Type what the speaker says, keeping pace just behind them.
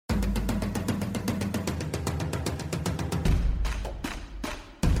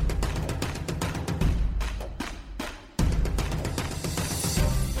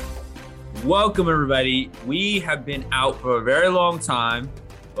Welcome, everybody. We have been out for a very long time,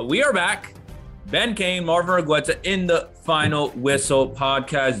 but we are back. Ben Kane, Marvin and in the Final Whistle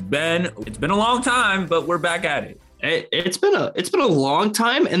podcast. Ben, it's been a long time, but we're back at it. It's been a long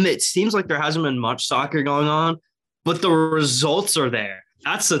time, and it seems like there hasn't been much soccer going on, but the results are there.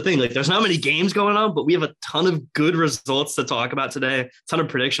 That's the thing. Like, there's not many games going on, but we have a ton of good results to talk about today. A ton of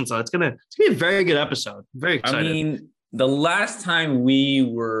predictions. So it's gonna be a very good episode. Very excited. I mean, the last time we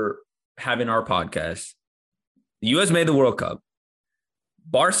were having our podcast, the U.S. made the World Cup,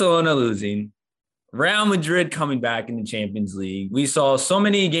 Barcelona losing, Real Madrid coming back in the Champions League. We saw so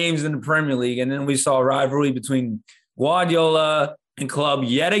many games in the Premier League, and then we saw a rivalry between Guardiola and Club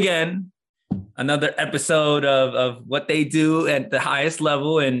yet again. Another episode of what they do at the highest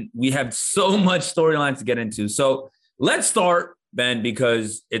level, and we have so much storylines to get into. So let's start, Ben,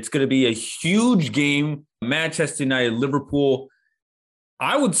 because it's going to be a huge game. Manchester United, Liverpool.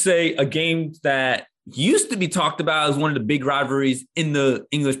 I would say a game that used to be talked about as one of the big rivalries in the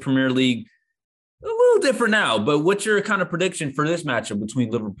English Premier League. A little different now, but what's your kind of prediction for this matchup between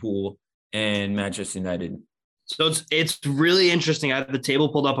Liverpool and Manchester United? So it's really interesting. I have the table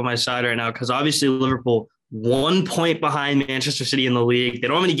pulled up on my side right now because obviously Liverpool 1 point behind Manchester City in the league. They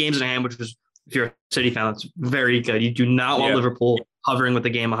don't have any games in hand, which is, if you're a City fan, that's very good. You do not want Liverpool hovering with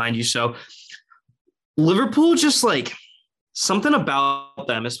the game behind you. So Liverpool, just like something about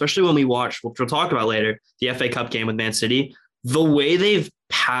them, especially when we watch, which we'll talk about later, the FA Cup game with Man City, the way they've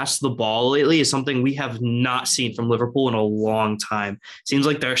passed the ball lately is something we have not seen from Liverpool in a long time. Seems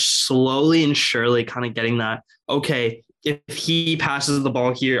like they're slowly and surely kind of getting that, okay, if he passes the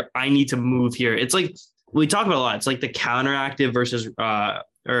ball here, I need to move here. It's like, we talk about a lot. It's like the counteractive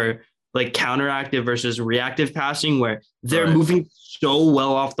versus reactive passing, where they're moving so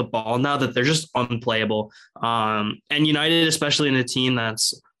well off the ball now that they're just unplayable. And United, especially in a team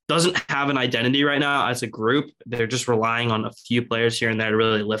that's doesn't have an identity right now as a group, they're just relying on a few players here and there to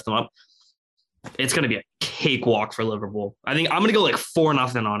really lift them up. It's going to be a cakewalk for Liverpool. I think I'm going to go like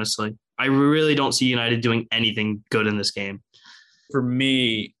 4-0, honestly. I really don't see United doing anything good in this game. For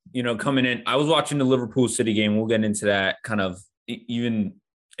me, coming in, I was watching the Liverpool City game. We'll get into that kind of even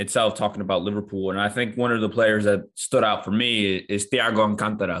itself, talking about Liverpool. And I think one of the players that stood out for me is Thiago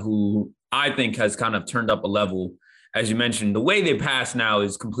Alcantara, who I think has kind of turned up a level. As you mentioned, the way they pass now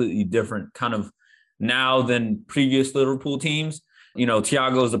is completely different kind of now than previous Liverpool teams.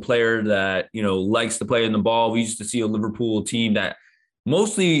 Thiago is a player that, likes to play in the ball. We used to see a Liverpool team that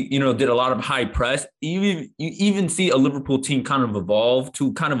mostly, did a lot of high press. You even see a Liverpool team kind of evolve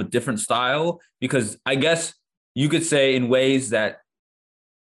to kind of a different style, because I guess you could say in ways that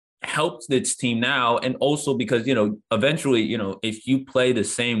helps its team now. And also because, eventually, if you play the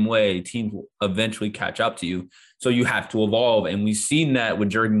same way, teams will eventually catch up to you. So you have to evolve. And we've seen that with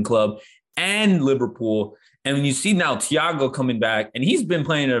Jurgen Klopp and Liverpool. And when you see now Thiago coming back, and he's been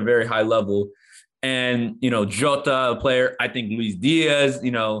playing at a very high level, and, Jota, a player, I think Luis Diaz,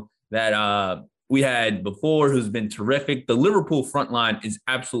 that we had before, who's been terrific. The Liverpool front line is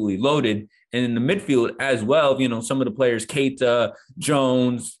absolutely loaded. And in the midfield as well, some of the players, Keita,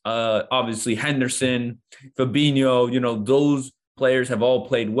 Jones, obviously Henderson, Fabinho, those players have all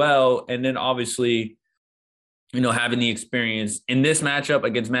played well. And then obviously, having the experience in this matchup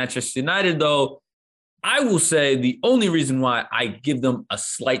against Manchester United, though, I will say the only reason why I give them a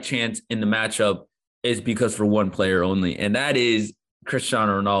slight chance in the matchup is because for one player only, and that is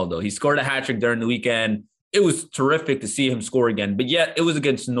Cristiano Ronaldo. He scored a hat-trick during the weekend. It was terrific to see him score again, but yet it was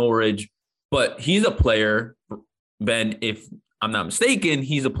against Norwich. But he's a player, Ben, if I'm not mistaken,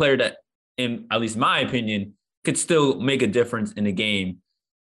 he's a player that, in at least my opinion, could still make a difference in a game.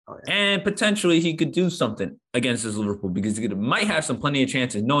 Oh, yeah. And potentially he could do something against this Liverpool, because he might have plenty of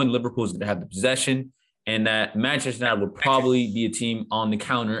chances, knowing Liverpool is going to have the possession, and that Manchester United would probably be a team on the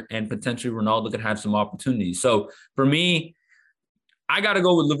counter, and potentially Ronaldo could have some opportunities. So for me, I got to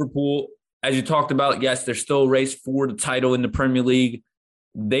go with Liverpool. As you talked about, yes, they're still a race for the title in the Premier League.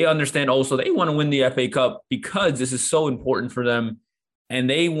 They understand also they want to win the FA Cup because this is so important for them. And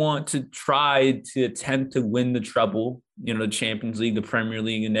they want to try to attempt to win the treble, the Champions League, the Premier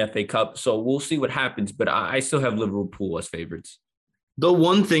League, and the FA Cup. So we'll see what happens. But I still have Liverpool as favorites. The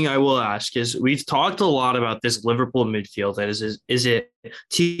one thing I will ask is, we've talked a lot about this Liverpool midfield. That is it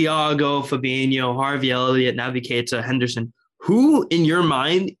Thiago, Fabinho, Harvey Elliott, Naby Keita, Henderson? Who, in your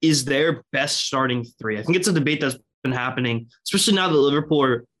mind, is their best starting three? I think it's a debate that's been happening, especially now that Liverpool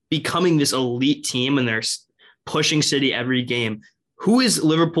are becoming this elite team and they're pushing City every game. Who is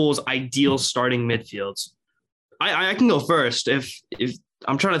Liverpool's ideal starting midfields? I can go first. If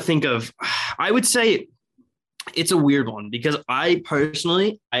I'm trying to think of, I would say it's a weird one because I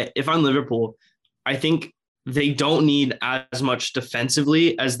personally, if I'm Liverpool, I think they don't need as much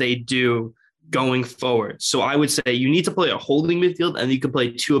defensively as they do going forward. So I would say you need to play a holding midfield and you can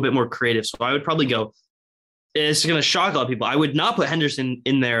play two a bit more creative. So I would probably go, it's going to shock a lot of people. I would not put Henderson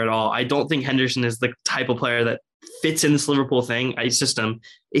in there at all. I don't think Henderson is the type of player that fits in this Liverpool system.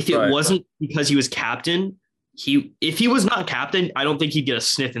 If it wasn't because he was captain, if he was not captain, I don't think he'd get a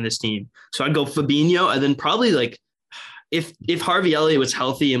sniff in this team. So I'd go Fabinho, and then probably like if Harvey Elliott was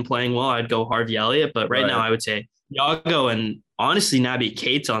healthy and playing well, I'd go Harvey Elliott. But right now I would say Thiago and honestly Naby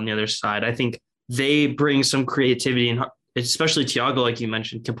Keita on the other side. I think they bring some creativity, and especially Thiago, like you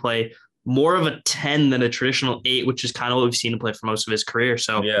mentioned, can play more of a 10 than a traditional 8, which is kind of what we've seen him play for most of his career.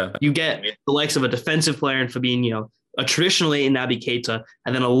 So you get the likes of a defensive player in Fabinho, a traditional 8 in Naby Keita,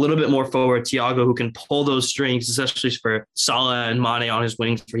 and then a little bit more forward Thiago, who can pull those strings, especially for Salah and Mane on his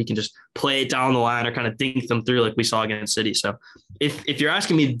wings, where he can just play it down the line or kind of dink them through like we saw against City. So if you're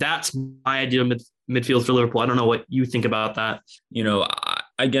asking me, that's my ideal midfield for Liverpool. I don't know what you think about that.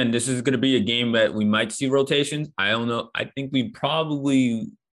 Again, this is going to be a game that we might see rotations. I don't know. I think we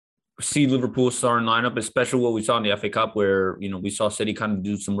probably see Liverpool starting lineup, especially what we saw in the FA Cup, where we saw City kind of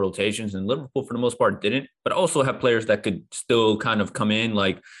do some rotations, and Liverpool for the most part didn't, but also have players that could still kind of come in,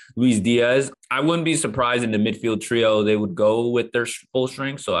 like Luis Diaz. I wouldn't be surprised in the midfield trio they would go with their full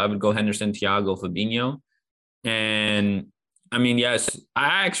strength. So I would go Henderson, Thiago, Fabinho, and I mean, yes,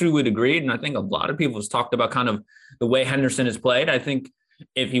 I actually would agree, and I think a lot of people have talked about kind of the way Henderson has played. I think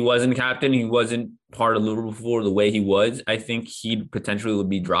if he wasn't captain, he wasn't part of Liverpool for the way he was, I think he potentially would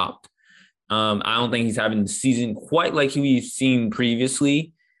be dropped. I don't think he's having the season quite like we've seen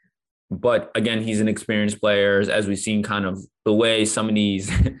previously. But again, he's an experienced player. As we've seen kind of the way some of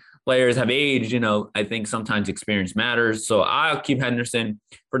these players have aged, I think sometimes experience matters. So I'll keep Henderson.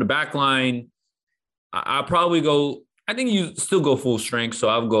 For the back line, I'll probably go, I think you still go full strength. So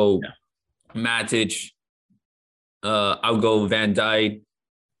I'll go Matic. I'll go Van Dijk,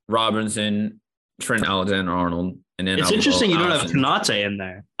 Robinson, Trent Alexander-Arnold. And then it's interesting you don't have Konate in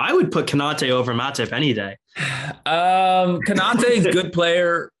there. I would put Konate over Matip any day. Konate is a good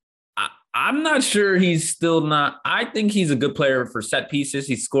player. I'm not sure he's still not. I think he's a good player for set pieces.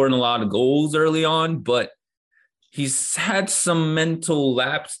 He's scoring a lot of goals early on, but he's had some mental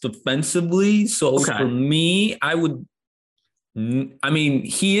lapse defensively. So for me,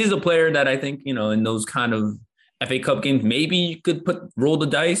 he is a player that I think, in those kind of FA Cup games, maybe you could roll the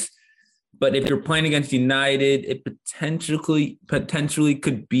dice. But if you're playing against United, it potentially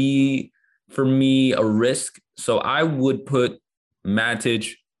could be, for me, a risk. So I would put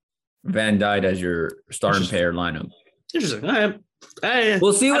Matic, Van Dijk as your starting pair lineup. Interesting. All right.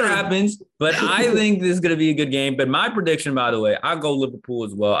 We'll see what happens, but I think this is going to be a good game. But my prediction, by the way, I'll go Liverpool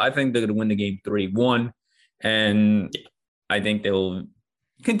as well. I think they're going to win the game 3-1, and I think they will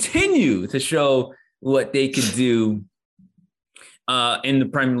continue to show what they could do in the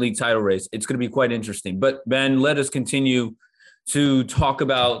Premier League title race. It's going to be quite interesting. But Ben, let us continue to talk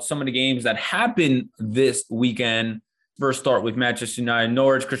about some of the games that happened this weekend. First start with Manchester United,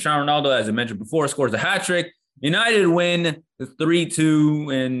 Norwich. Cristiano Ronaldo, as I mentioned before, scores a hat trick. United win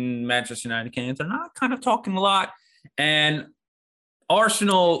 3-2, and Manchester United fans are not kind of talking a lot. And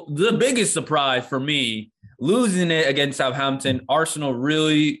Arsenal, the biggest surprise for me, losing it against Southampton. Arsenal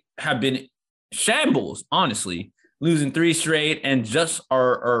really have been shambles, honestly. Losing 3 straight and just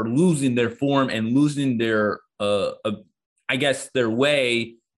are losing their form and losing their, their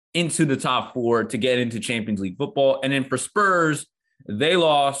way into the top 4 to get into Champions League football. And then for Spurs, they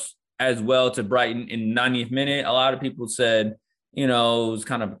lost as well to Brighton in the 90th minute. A lot of people said, it was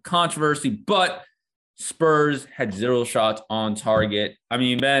kind of a controversy, but Spurs had 0 shots on target. I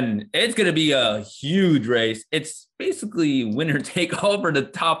mean, Ben, it's going to be a huge race. It's basically winner take all for the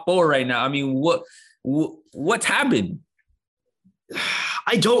top 4 right now. I mean, what's happened?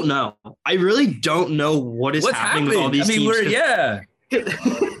 I don't know. I really don't know what's happening with all these teams.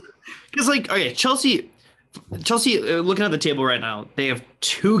 Because Chelsea, looking at the table right now, they have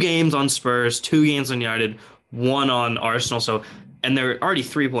 2 games on Spurs, 2 games on United, 1 on Arsenal. And they're already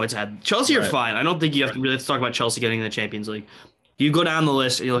 3 points ahead. Chelsea are fine. I don't think you have to really talk about Chelsea getting in the Champions League. You go down the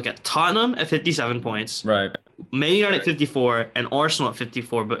list and you look at Tottenham at 57 points. Right. Man United at 54 and Arsenal at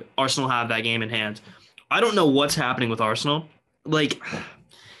 54, but Arsenal have that game in hand. I don't know what's happening with Arsenal. And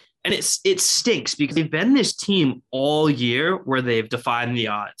it stinks because they've been this team all year where they've defied the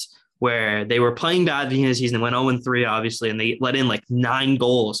odds, where they were playing bad at the beginning of the season, went 0-3, obviously, and they let in 9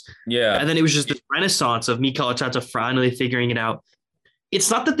 goals. Yeah. And then it was just this renaissance of Mikel Arteta finally figuring it out. It's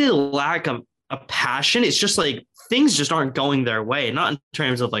not that they lack a passion. It's just things just aren't going their way. Not in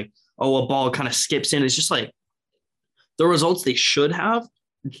terms of a ball kind of skips in. It's just the results they should have,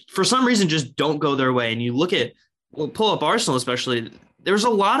 for some reason, just don't go their way. And you look at, pull up Arsenal especially, there's a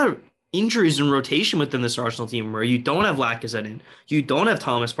lot of injuries and rotation within this Arsenal team where you don't have Lacazette in, you don't have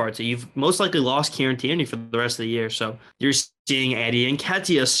Thomas Partey, you've most likely lost Kieran Tierney for the rest of the year. So you're seeing Eddie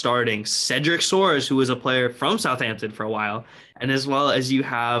Nketiah starting, Cedric Soares, who was a player from Southampton for a while, and as well as you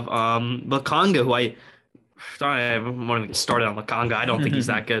have Bakanga, who I don't want to get started on Bakanga. I don't think he's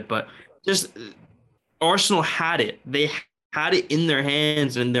that good, but just Arsenal had it. They had it in their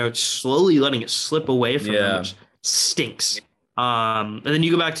hands, and they're slowly letting it slip away from them, which stinks. And then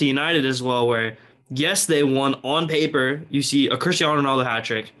you go back to United as well, where, yes, they won on paper. You see a Cristiano Ronaldo hat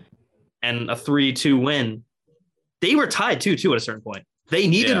trick and a 3-2 win. They were tied 2-2 at a certain point. They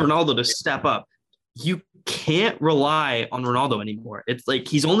needed Ronaldo to step up. You can't rely on Ronaldo anymore. It's like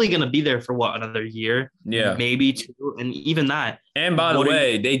he's only going to be there for another year? Yeah. Maybe 2, and even that. And by the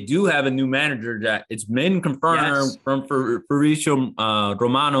way, they do have a new manager that it's been confirmed from Fabrizio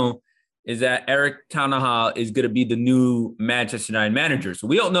Romano, is that Eric Ten Hag is going to be the new Manchester United manager. So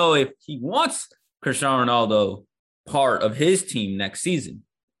we don't know if he wants Cristiano Ronaldo part of his team next season.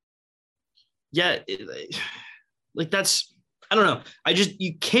 Yeah, that's, I don't know.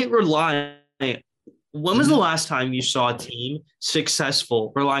 You can't rely. When was the last time you saw a team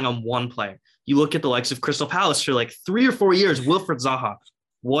successful relying on one player? You look at the likes of Crystal Palace for like 3 or 4 years. Wilfried Zaha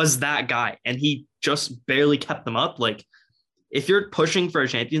was that guy, and he just barely kept them up. Like, if you're pushing for a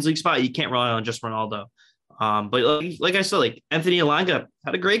Champions League spot, you can't rely on just Ronaldo. But like I said, like Anthony Elanga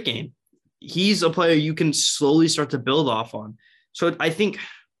had a great game. He's a player you can slowly start to build off on. So I think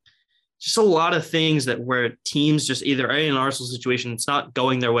just a lot of things where teams just either are in an Arsenal situation, it's not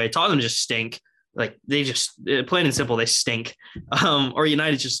going their way. Tottenham just stink. Like they just, plain and simple, they stink. Or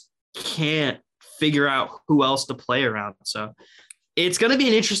United just can't figure out who else to play around. So it's going to be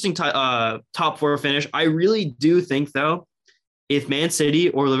an interesting top 4 finish. I really do think, though, if Man City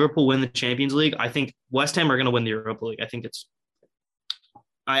or Liverpool win the Champions League, I think West Ham are going to win the Europa League. I think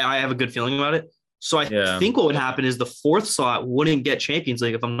I have a good feeling about it. So I think what would happen is the 4th slot wouldn't get Champions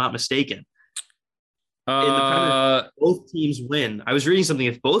League, if I'm not mistaken. In the Premier, both teams win. I was reading something.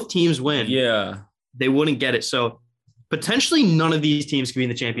 If both teams win, they wouldn't get it. So potentially none of these teams could be in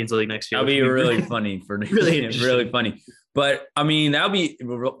the Champions League next year. That'd be really funny really funny. But I mean, that'll be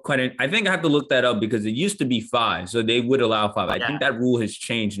quite. I think I have to look that up because it used to be 5, so they would allow 5. I think that rule has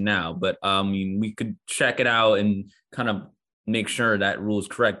changed now, but I mean, we could check it out and kind of make sure that rule is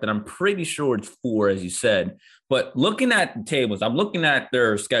correct. But I'm pretty sure it's 4, as you said. But looking at the tables, I'm looking at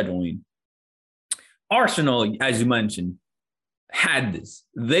their scheduling. Arsenal, as you mentioned, had this.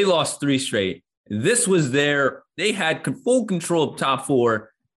 They lost 3 straight. This was they had full control of top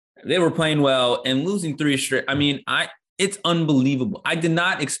 4. They were playing well, and losing 3 straight. I mean, it's unbelievable. I did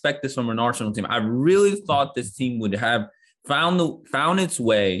not expect this from an Arsenal team. I really thought this team would have found its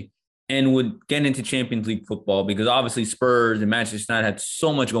way and would get into Champions League football, because obviously Spurs and Manchester United had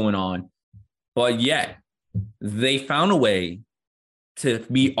so much going on. But yet, they found a way to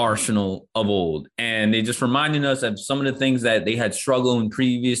be Arsenal of old. And they just reminded us of some of the things that they had struggled in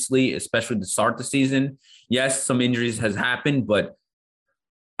previously, especially to start the season. Yes, some injuries has happened, but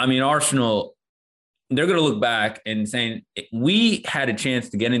I mean, Arsenal, they're going to look back and saying, we had a chance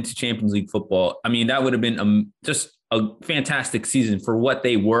to get into Champions League football. I mean, that would have been just a fantastic season for what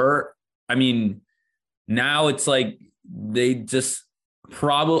they were. I mean, now it's like they just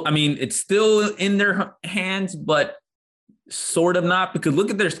it's still in their hands, but sort of not, because look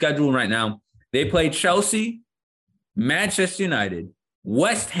at their schedule right now. They play Chelsea, Manchester United,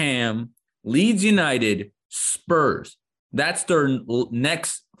 West Ham, Leeds United, Spurs. That's their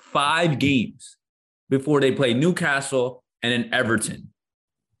next 5 games before they play Newcastle and then Everton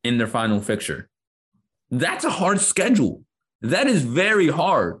in their final fixture. That's a hard schedule. That is very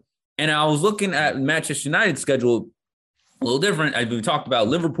hard. And I was looking at Manchester United's schedule, a little different. As we talked about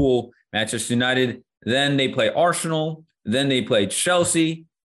Liverpool, Manchester United, then they play Arsenal, then they play Chelsea,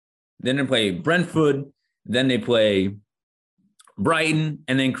 then they play Brentford, then they play Brighton,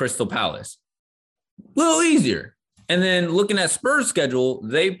 and then Crystal Palace. A little easier. And then looking at Spurs' schedule,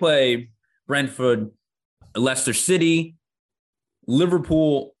 they play Brentford, Leicester City,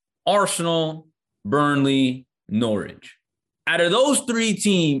 Liverpool, Arsenal, Burnley, Norwich. Out of those three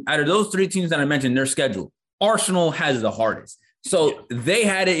teams that I mentioned, their schedule, Arsenal has the hardest. So they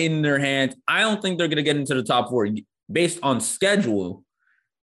had it in their hands. I don't think they're going to get into the top 4 based on schedule.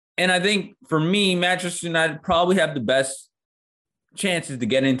 And I think for me, Manchester United probably have the best chances to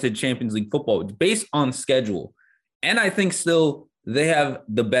get into Champions League football based on schedule. And I think still they have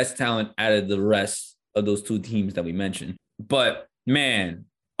the best talent out of the rest of those 2 teams that we mentioned. But man,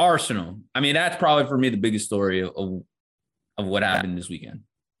 Arsenal, I mean, that's probably for me the biggest story of of what happened this weekend.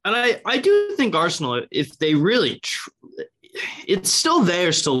 And I do think Arsenal, if they really, it's still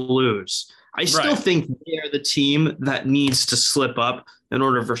theirs to lose. I still think they're the team that needs to slip up in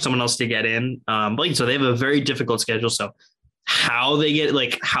order for someone else to get in. So they have a very difficult schedule. So how they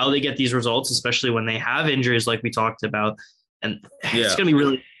get these results, especially when they have injuries like we talked about, and it's going to be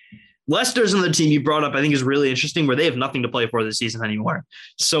really. Leicester's another team you brought up, I think, is really interesting, where they have nothing to play for this season anymore.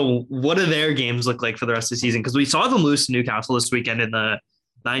 So what do their games look like for the rest of the season? Because we saw them lose to Newcastle this weekend in the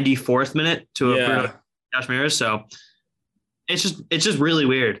 94th minute to a Bruno Kashmir. So it's just really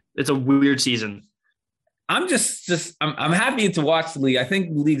weird. It's a weird season. I'm I'm happy to watch the league. I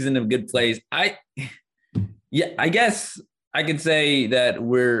think the league's in a good place. I guess I could say that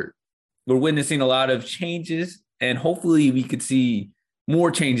we're witnessing a lot of changes, and hopefully we could see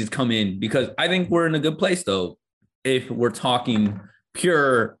more changes come in, because I think we're in a good place, though, if we're talking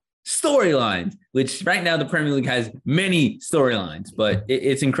pure storylines, which right now the Premier League has many storylines, but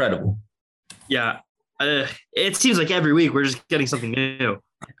it's incredible. Yeah. It seems like every week we're just getting something new.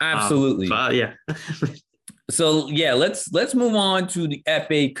 Absolutely. So let's move on to the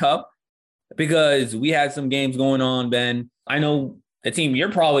FA Cup, because we had some games going on, Ben. I know the team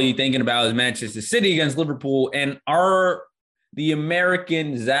you're probably thinking about is Manchester City against Liverpool, and the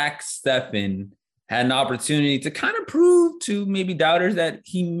American Zach Steffen had an opportunity to kind of prove to maybe doubters that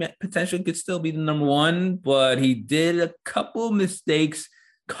he potentially could still be the number one, but he did a couple mistakes,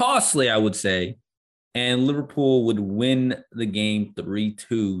 costly, I would say, and Liverpool would win the game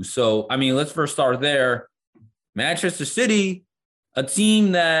 3-2. So, I mean, let's first start there. Manchester City, a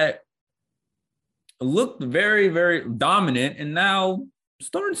team that looked very, very dominant, and now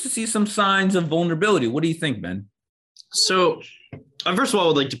starting to see some signs of vulnerability. What do you think, Ben? So, first of all, I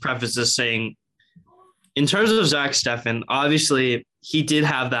would like to preface this saying, in terms of Zach Steffen, obviously he did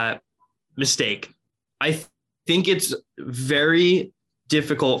have that mistake. I think it's very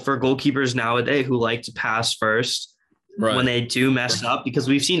difficult for goalkeepers nowadays who like to pass first when they do mess up, because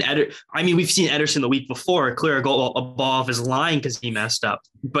we've seen Ederson the week before clear a ball off his line because he messed up,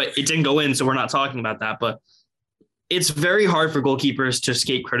 but it didn't go in, so we're not talking about that. But it's very hard for goalkeepers to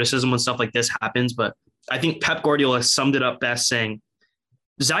escape criticism when stuff like this happens. But I think Pep Guardiola summed it up best saying,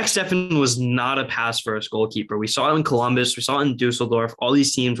 Zach Steffen was not a pass-first goalkeeper. We saw it in Columbus. We saw it in Dusseldorf, all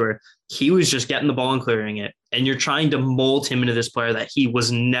these teams where he was just getting the ball and clearing it. And you're trying to mold him into this player that he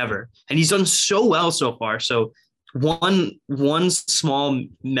was never. And he's done so well so far. So one small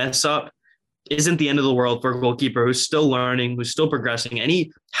mess up isn't the end of the world for a goalkeeper who's still learning, who's still progressing. And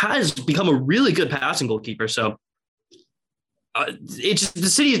he has become a really good passing goalkeeper. So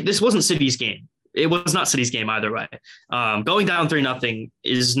this wasn't City's game. It was not City's game either way. Going down 3-0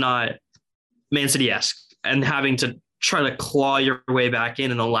 is not Man City-esque, and having to try to claw your way back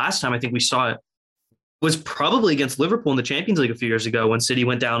in. And the last time I think we saw it was probably against Liverpool in the Champions League a few years ago, when City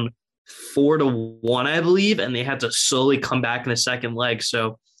went down 4-1, I believe, and they had to slowly come back in the second leg.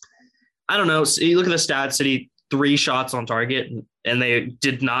 So I don't know. So you look at the stats, City 3 shots on target, and they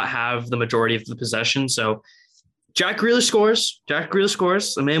did not have the majority of the possession. So Jack Grealish scores.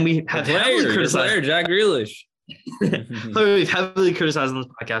 I mean, we have heavily criticized Jack Grealish. We've heavily criticized on this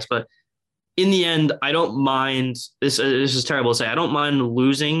podcast, but in the end, I don't mind. This is terrible to say. I don't mind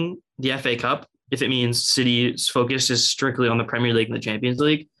losing the FA Cup if it means City's focus is strictly on the Premier League and the Champions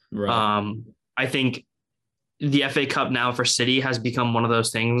League. Right. I think the FA Cup now for City has become one of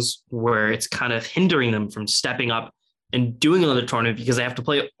those things where it's kind of hindering them from stepping up and doing another tournament, because they have to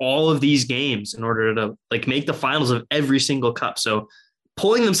play all of these games in order to make the finals of every single cup. So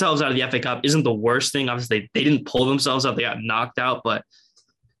pulling themselves out of the FA Cup isn't the worst thing. Obviously, they didn't pull themselves out. They got knocked out, but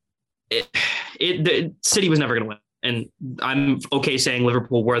City was never going to win. And I'm okay saying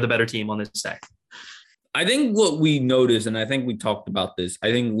Liverpool were the better team on this day. I think what we noticed, and I think we talked about this,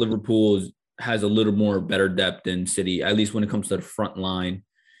 I think Liverpool has a little more better depth than City, at least when it comes to the front line.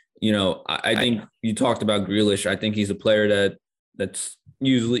 You know, I think you talked about Grealish. I think he's a player that's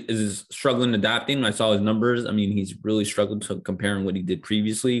usually is struggling adapting. I saw his numbers. I mean, he's really struggled to comparing what he did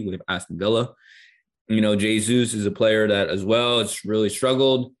previously with Aston Villa. You know, Jesus is a player that as well, it's really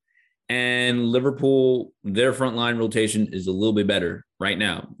struggled. And Liverpool, their front line rotation is a little bit better right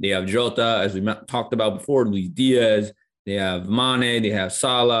now. They have Jota, as we talked about before, Luis Diaz. They have Mane. They have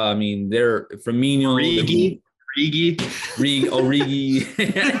Salah. I mean, they're Firmino. Origi. He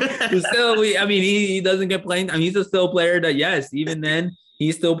doesn't get playing. I mean, he's a still player that, yes, even then,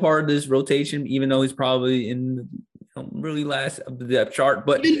 he's still part of this rotation, even though he's probably in really last of the depth chart.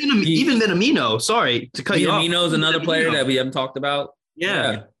 But even Minamino, sorry to cut you off. Minamino's another player that we haven't talked about.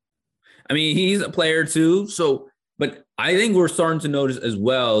 Yeah. I mean, he's a player too. So, but I think we're starting to notice as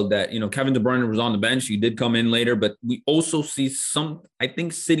well that, Kevin De Bruyne was on the bench. He did come in later, but we also see I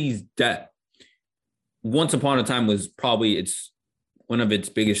think City's depth once upon a time was probably one of its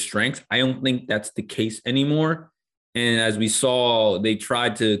biggest strengths. I don't think that's the case anymore. And as we saw, they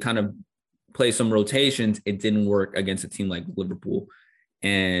tried to kind of play some rotations. It didn't work against a team like Liverpool.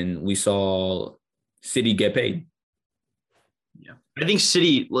 And we saw City get paid. Yeah. I think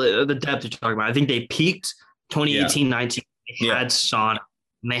City, the depth you're talking about, I think they peaked 2018-19. They had Son,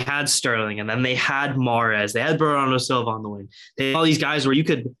 and they had Sterling, and then they had Mahrez. They had Bernardo Silva on the wing. They had all these guys where you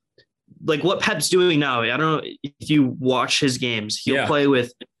could, like what Pep's doing now. I don't know if you watch his games. He'll play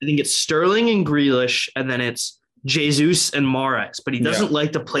with, I think it's Sterling and Grealish, and then it's Jesus and Mahrez, but he doesn't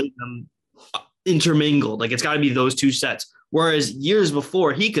like to play them intermingled. Like it's got to be those two sets. Whereas years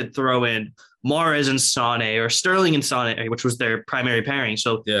before, he could throw in Mahrez and Sané or Sterling and Sané, which was their primary pairing.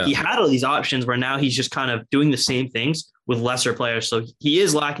 So he had all these options where now he's just kind of doing the same things with lesser players. So he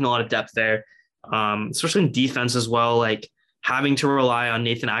is lacking a lot of depth there, especially in defense as well. Like having to rely on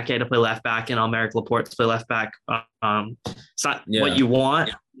Nathan Ake to play left back and Almeric Laporte to play left back. It's not what you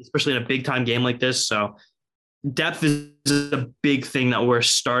want, especially in a big time game like this. So depth is a big thing that we're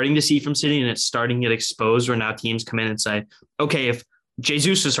starting to see from City, and it's starting to get exposed where now teams come in and say, okay, if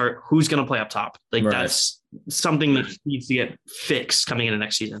Jesus is hurt, who's going to play up top? Like that's something that needs to get fixed coming into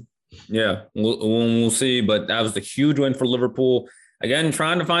next season. Yeah, we'll see. But that was a huge win for Liverpool. Again,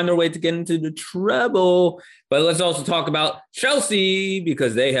 trying to find their way to get into the treble. But let's also talk about Chelsea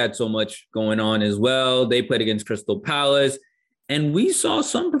because they had so much going on as well. They played against Crystal Palace, and we saw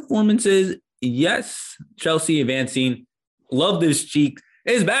some performances. Yes, Chelsea advancing. Love this cheek.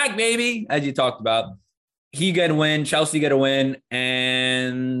 Is back, baby, as you talked about. He got a win, Chelsea got a win,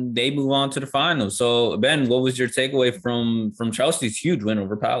 and they move on to the finals. So, Ben, what was your takeaway from Chelsea's huge win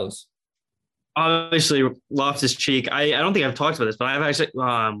over Palace? Obviously, Loftus Cheek. I don't think I've talked about this, but I've actually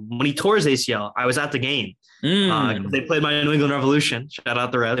when he tore his ACL, I was at the game. They played my New England Revolution. Shout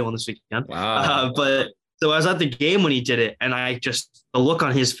out the Red. They won this weekend. Wow. So I was at the game when he did it, and the look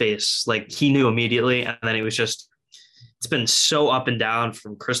on his face, like he knew immediately, and then it was just. It's been so up and down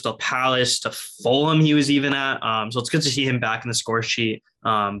from Crystal Palace to Fulham he was even at. So it's good to see him back in the score sheet,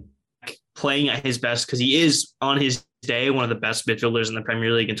 playing at his best because he is on his day one of the best midfielders in the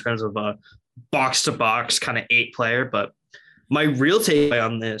Premier League in terms of a box-to-box kind of 8 player. But my real takeaway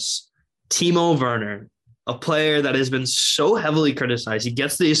on this, Timo Werner, a player that has been so heavily criticized. He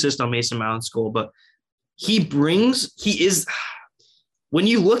gets the assist on Mason Mount's goal, but when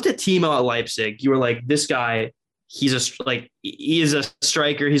you looked at Timo at Leipzig, you were like, this guy – he is a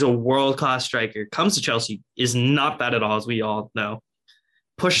striker. He's a world-class striker. Comes to Chelsea, is not that at all, as we all know.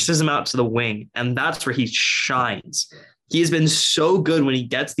 Pushes him out to the wing, and that's where he shines. He has been so good when he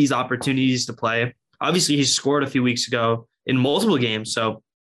gets these opportunities to play. Obviously, he scored a few weeks ago in multiple games. So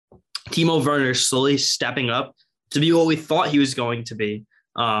Timo Werner slowly stepping up to be what we thought he was going to be,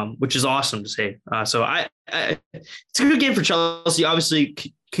 which is awesome to see. It's a good game for Chelsea. Obviously,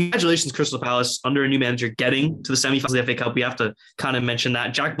 congratulations, Crystal Palace, under a new manager, getting to the semifinals of the FA Cup. We have to kind of mention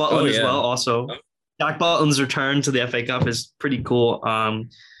that. Jack Butland as well. Also, Jack Butland's return to the FA Cup is pretty cool. I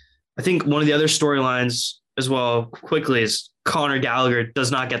think one of the other storylines as well, quickly, is Conor Gallagher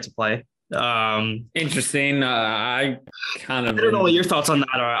does not get to play. Interesting. I don't know what your thoughts on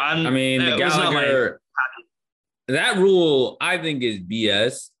that are. Gallagher, that rule, I think, is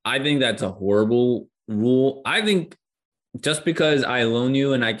BS. I think that's a horrible rule. I think just because I loan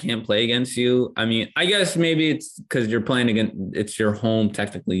you and I can't play against you, I guess maybe it's because you're playing against, it's your home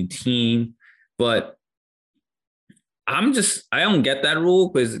technically team, but I don't get that rule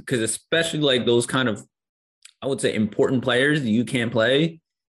because especially like those kind of, I would say, important players that you can't play.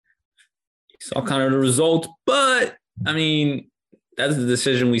 You saw kind of the result, but that's the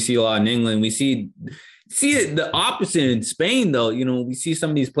decision we see a lot in England. We see it the opposite in Spain, though. We see some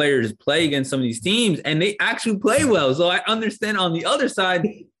of these players play against some of these teams, and they actually play well. So I understand on the other side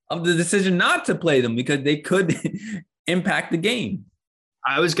of the decision not to play them because they could impact the game.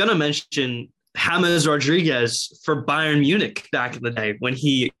 I was going to mention James Rodriguez for Bayern Munich back in the day when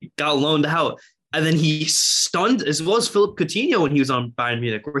he got loaned out. And then he stunned, as well as Philip Coutinho when he was on Bayern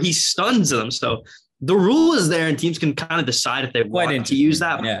Munich, where he stuns them. So the rule is there, and teams can kind of decide if they want to use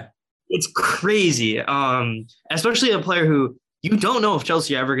that. Yeah. It's crazy, especially a player who you don't know if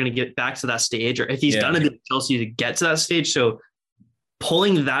Chelsea are ever going to get back to that stage or if he's going to be Chelsea to get to that stage. So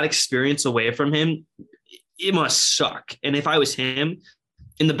pulling that experience away from him, it must suck. And if I was him,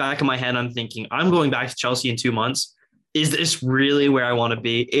 in the back of my head, I'm thinking, I'm going back to Chelsea in 2 months. Is this really where I want to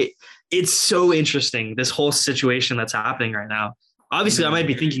be? It's so interesting, this whole situation that's happening right now. Obviously, I might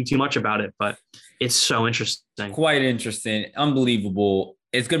be thinking too much about it, but it's so interesting. Quite interesting. Unbelievable.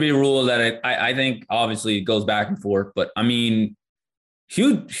 It's going to be a rule that I think obviously goes back and forth. But, I mean,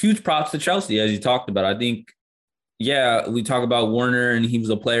 huge props to Chelsea, as you talked about. I think, yeah, we talk about Werner, and he was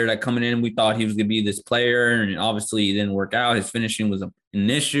a player that coming in, we thought he was going to be this player, and obviously it didn't work out. His finishing was an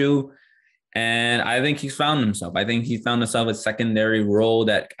issue. And I think he's found himself. I think he found himself a secondary role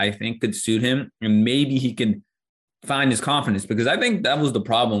that I think could suit him. And maybe he can find his confidence, because I think that was the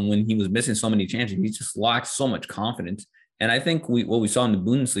problem when he was missing so many chances. He just lacked so much confidence. And I think what we saw in the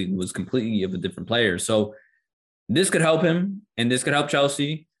Bundesliga was completely of a different player. So this could help him, and this could help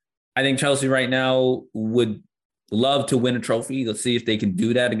Chelsea. I think Chelsea right now would love to win a trophy. Let's see if they can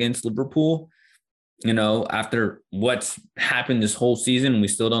do that against Liverpool. You know, after what's happened this whole season, we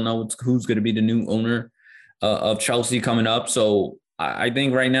still don't know who's going to be the new owner of Chelsea coming up. So I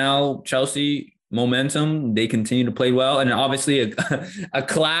think right now, Chelsea momentum, they continue to play well. And obviously a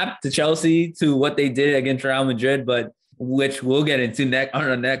clap to Chelsea to what they did against Real Madrid, but which we'll get into on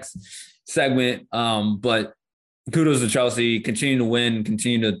our next segment. But kudos to Chelsea, continue to win,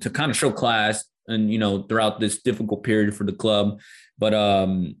 continue to kind of show class and, you know, throughout this difficult period for the club. But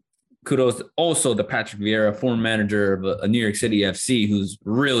kudos also to Patrick Vieira, former manager of a New York City FC, who's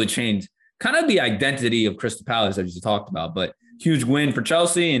really changed kind of the identity of Crystal Palace, as you talked about. But huge win for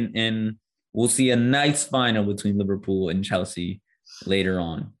Chelsea, and we'll see a nice final between Liverpool and Chelsea later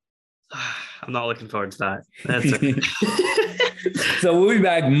on. I'm not looking forward to that. That's it. So we'll be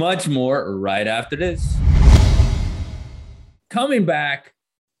back much more right after this. Coming back,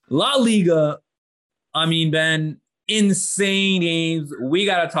 La Liga. I mean, Ben, insane games. We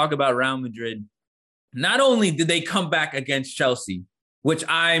got to talk about Real Madrid. Not only did they come back against Chelsea, which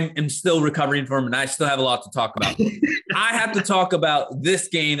I am still recovering from, and I still have a lot to talk about. I have to talk about this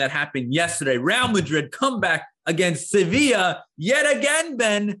game that happened yesterday. Real Madrid come back against Sevilla yet again,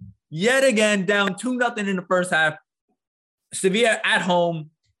 Ben. Yet again, down 2-0 in the first half. Sevilla at home,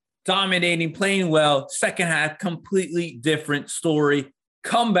 dominating, playing well. Second half, completely different story.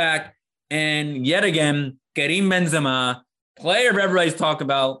 Come back, and yet again, Karim Brezema, player everybody's talking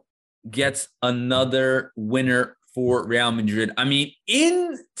about, gets another winner for Real Madrid. I mean,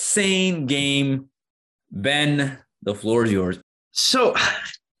 insane game. Ben, the floor is yours. So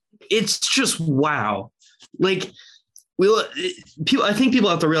it's just wow. Like, I think people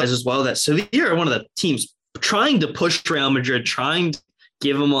have to realize as well that Sevilla are one of the teams trying to push Real Madrid, trying to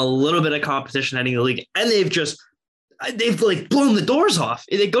give them a little bit of competition heading the league, and they've like blown the doors off.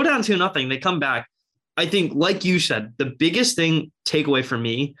 They go down 2-0, they come back. I think, like you said, the biggest takeaway for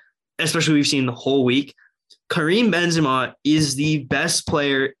me, especially we've seen the whole week, Karim Brezema is the best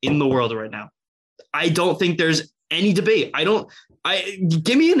player in the world right now. I don't think there's any debate.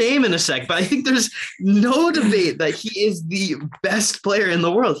 Give me a name in a sec, but I think there's no debate that he is the best player in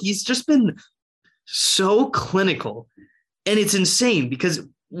the world. He's just been so clinical, and it's insane because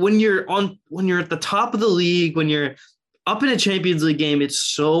when you're at the top of the league, when you're up in a Champions League game, it's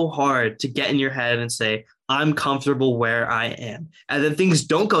so hard to get in your head and say, I'm comfortable where I am. And then things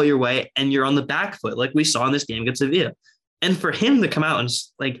don't go your way and you're on the back foot, like we saw in this game against Sevilla. And for him to come out and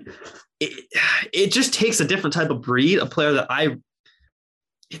like, it just takes a different type of breed, a player that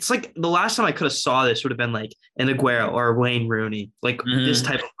it's like the last time I could have saw this would have been like an Aguero or Wayne Rooney, like this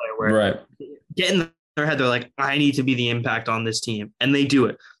type of player where get in their head, they're like, I need to be the impact on this team. And they do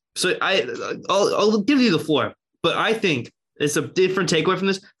it. So I'll give you the floor. But I think it's a different takeaway from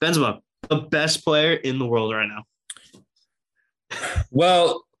this. Benzema, the best player in the world right now.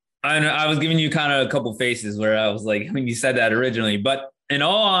 Well, I was giving you kind of a couple faces where I was like, when you said that originally, but in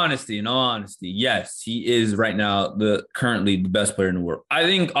all honesty, yes, he is right now currently the best player in the world. I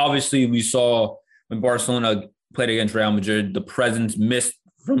think obviously we saw when Barcelona played against Real Madrid, the presence missed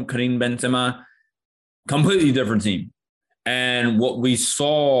from Karim Benzema, completely different team. And what we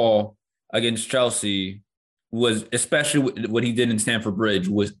saw against Chelsea was, especially what he did in Stamford Bridge,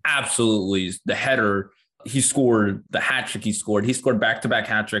 was absolutely the header. He scored the hat trick. He scored back-to-back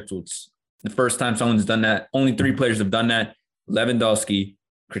hat tricks, which the first time someone's done that. Only 3 players have done that: Lewandowski,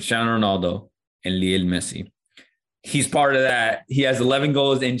 Cristiano Ronaldo, and Lionel Messi. He's part of that. He has 11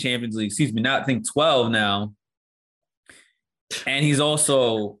 goals in Champions League. I think 12 now. And he's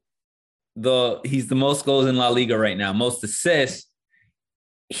also he's the most goals in La Liga right now, most assists.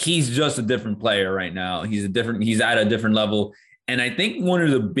 He's just a different player right now. He's at a different level. And I think one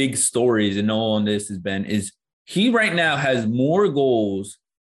of the big stories in all on this has been is he right now has more goals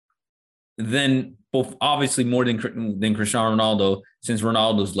than obviously more than Cristiano Ronaldo since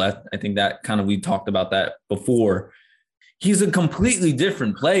Ronaldo's left. I think that we talked about that before. He's a completely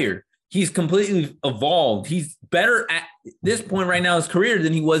different player. he's completely evolved. He's better at this point right now in his career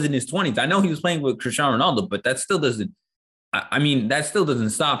than he was in his 20s. I know he was playing with Cristiano Ronaldo, but that still doesn't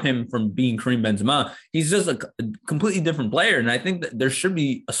stop him from being Karim Benzema. He's just a completely different player. And I think that there should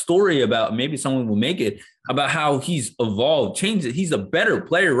be a story about, maybe someone will make it, about how he's evolved, changed it. He's a better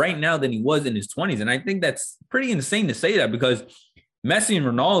player right now than he was in his 20s. And I think that's pretty insane to say that, because Messi and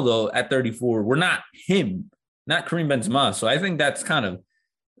Ronaldo at 34 were not him, not Karim Benzema. So I think that's kind of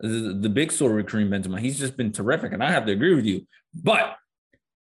the big story with Karim Benzema. He's just been terrific, and I have to agree with you. But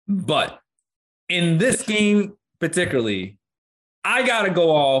in this game particularly, I got to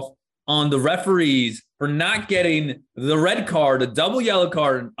go off on the referees for not getting the red card, a double yellow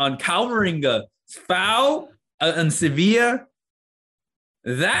card on Calvaringa's foul on Sevilla.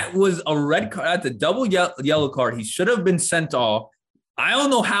 That was a red card. That's a double yellow card. He should have been sent off. I don't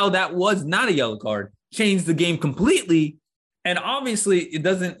know how that was not a yellow card. Changed the game completely. And obviously it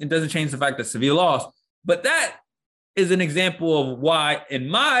doesn't change the fact that Sevilla lost. But that is an example of why, in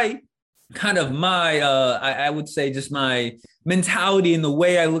my I would say just my mentality and the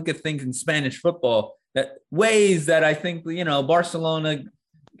way I look at things in Spanish football, that ways that I think, Barcelona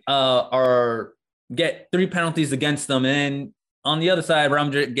get 3 penalties against them, and on the other side, Real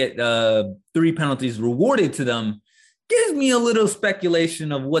Madrid get 3 penalties rewarded to them, gives me a little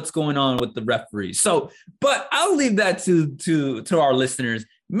speculation of what's going on with the referees. So, but I'll leave that to our listeners.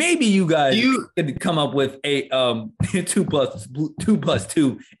 Maybe you guys could come up with a 2 plus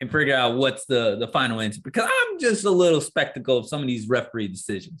 2 and figure out what's the final answer, because I'm just a little skeptical of some of these referee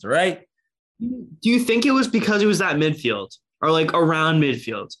decisions. All right. Do you think it was because it was that midfield, or like around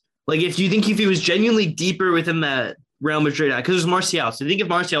midfield? Like, if you think if he was genuinely deeper within that Real Madrid, because it was Martial. So I think if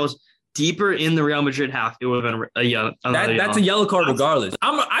Martial was deeper in the Real Madrid half, it would have been a yellow. That's a yellow card regardless.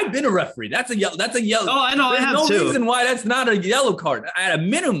 I've been a referee. That's a yellow. Oh, I know. There's I have no too. reason why that's not a yellow card at a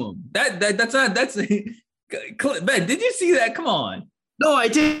minimum. That's not. Ben, did you see that? Come on. No, I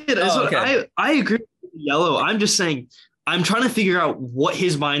did. Oh, okay. I agree with the yellow. I'm just saying, I'm trying to figure out what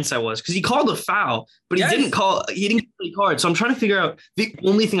his mindset was, because he called a foul, but he didn't call a card. So I'm trying to figure out. The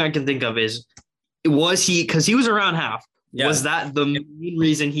only thing I can think of is, because he was around half. Yeah. Was that the main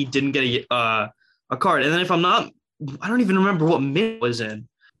reason he didn't get a card? And then I don't even remember what minute it was in.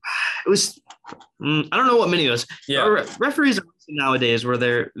 It was, I don't know what minute it was. Yeah. Referees are nowadays where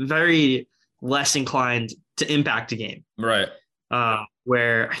they're very less inclined to impact a game. Right.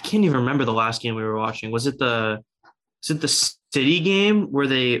 Where I can't even remember the last game we were watching. Was it the City game where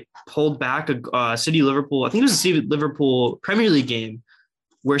they pulled back a City Liverpool? I think it was a City Liverpool Premier League game,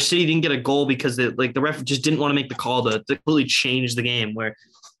 where City didn't get a goal because the ref just didn't want to make the call to completely change the game, where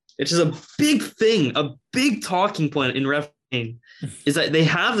it's just a big thing, a big talking point in refereeing is that they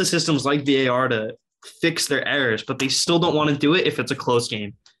have the systems like VAR to fix their errors, but they still don't want to do it if it's a close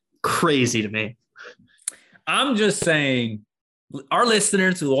game. Crazy to me. I'm just saying, our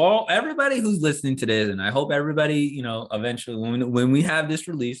listeners, everybody who's listening to this, and I hope everybody, eventually when we have this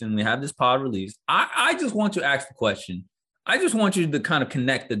release and we have this pod released, I just want to ask the question. I just want you to kind of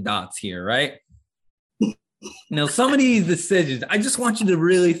connect the dots here, right? Some of these decisions, I just want you to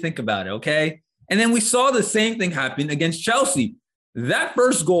really think about it, okay? And then we saw the same thing happen against Chelsea. That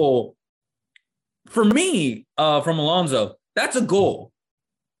first goal, for me, from Alonso, that's a goal.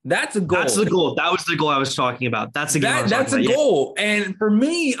 That's a goal. That's the goal. That was the goal I was talking about. That's a goal. And for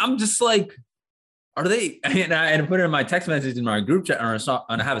me, I'm just like, are they? And I put it in my text message in my group chat,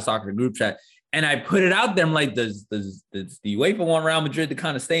 and I have a soccer group chat. And I put it out there. I'm like, does the UEFA want Real Madrid to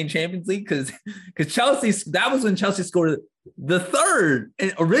kind of stay in Champions League? Because Chelsea, that was when Chelsea scored the third,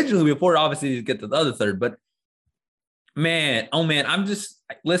 and originally before obviously to get to the other third. But man, I'm just,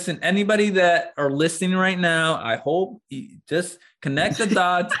 listen, anybody that are listening right now, I hope you just connect the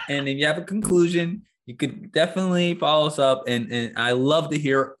dots. And if you have a conclusion, you could definitely follow us up. And I love to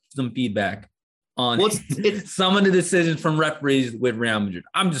hear some feedback on some of the decisions from referees with Real Madrid.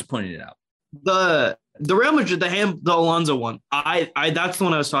 I'm just pointing it out. The Real Madrid, the Alonso one, I that's the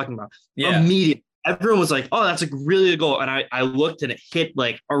one I was talking about. Yeah. Immediately, everyone was like, "Oh, that's a really good goal," and I looked and it hit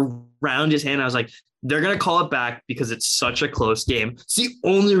like around his hand. I was like, "They're gonna call it back because it's such a close game." It's the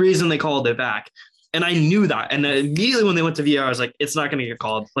only reason they called it back, and I knew that. And then immediately when they went to VAR, I was like, "It's not gonna get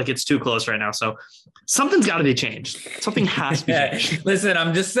called. Like, it's too close right now." So something's got to be changed. Something has to be changed. Listen,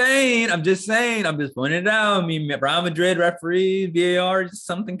 I'm just pointing it out. I mean, Real Madrid referee, VAR, just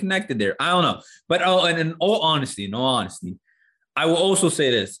something connected there. I don't know. But and in all honesty, I will also say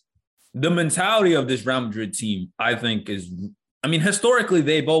this. The mentality of this Real Madrid team, I think, historically,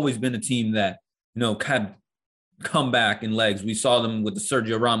 they've always been a team that, had come back in legs. We saw them with the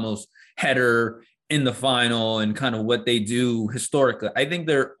Sergio Ramos header in the final and kind of what they do historically. I think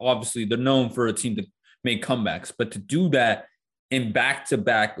they're known for a team to make comebacks, but to do that in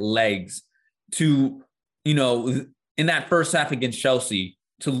back-to-back legs to, in that first half against Chelsea,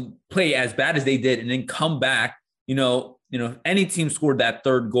 to play as bad as they did and then come back, if any team scored that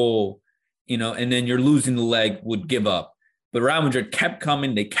third goal, and then you're losing the leg, would give up. But Real Madrid kept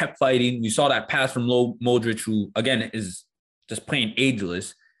coming. They kept fighting. You saw that pass from Modric, who, again, is just playing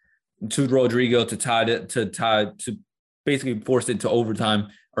ageless, to Rodrigo to basically force it to overtime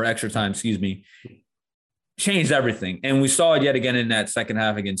or extra time, changed everything. And we saw it yet again in that second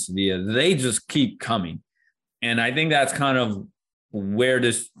half against Sevilla. They just keep coming. And I think that's kind of where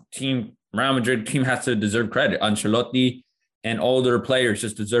this team, Real Madrid team, has to deserve credit. Ancelotti and all their players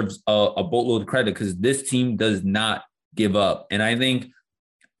just deserves a boatload of credit, because this team does not give up. And I think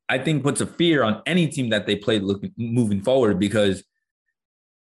puts a fear on any team that they play moving forward, because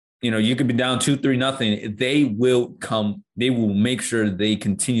you could be down 2-3-0. They will come. They will make sure they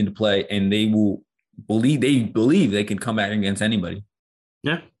continue to play, and they will believe they can come back against anybody.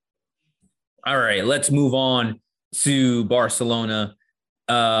 Yeah. All right, let's move on to Barcelona.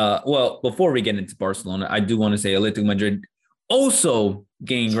 Well, before we get into Barcelona, I do want to say Atletico Madrid also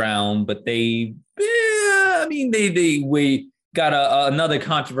gained ground, but we got another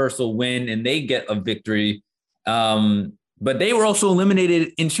controversial win, and they get a victory. But they were also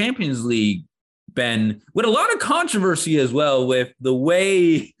eliminated in Champions League, Ben, with a lot of controversy as well with the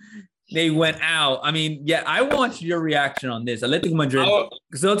way they went out. I want your reaction on this. Atletico Madrid,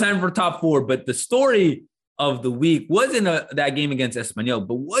 still time for top four, but the story of the week wasn't that game against Espanyol,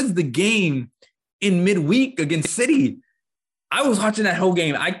 but was the game in midweek against City. I was watching that whole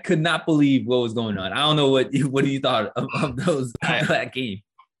game. I could not believe what was going on. I don't know what you thought of that game.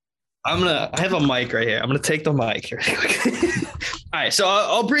 I have a mic right here. I'm going to take the mic here. All right. So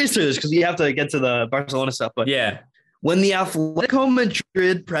I'll breeze through this because we have to get to the Barcelona stuff. But yeah, when the Atletico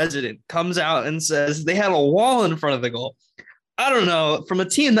Madrid president comes out and says they had a wall in front of the goal, I don't know, from a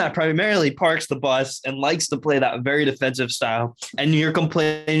team that primarily parks the bus and likes to play that very defensive style, and you're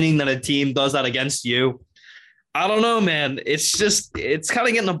complaining that a team does that against you. I don't know, man. It's kind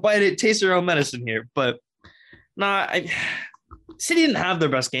of getting a taste of your own medicine here. But City didn't have their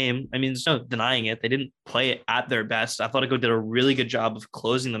best game. There's no denying it. They didn't play it at their best. Atletico did a really good job of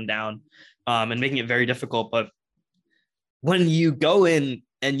closing them down and making it very difficult. But when you go in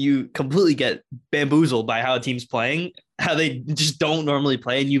and you completely get bamboozled by how a team's playing, how they just don't normally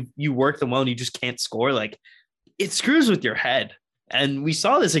play, and you work them well and you just can't score, it screws with your head. And we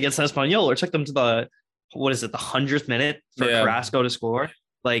saw this against Espanyol. It took them to the 100th minute for Carrasco to score.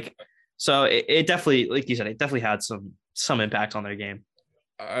 So it definitely, like you said, it definitely had some impact on their game.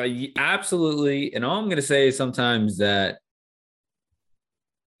 Absolutely. And all I'm going to say is sometimes that,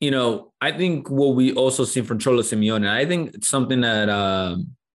 I think what we also see from Cholo Simeone, I think it's something that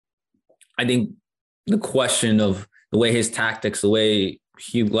I think the question of the way his tactics, the way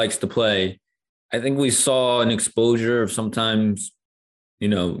he likes to play, I think we saw an exposure of sometimes,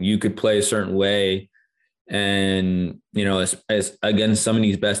 you could play a certain way. And, as against some of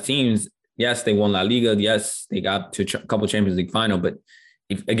these best teams, yes, they won La Liga. Yes, they got to a couple Champions League final. But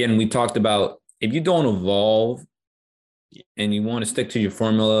we talked about, if you don't evolve and you want to stick to your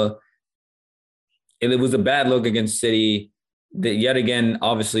formula, it was a bad look against City. That yet again,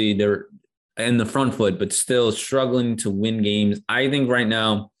 obviously, they're in the front foot, but still struggling to win games. I think right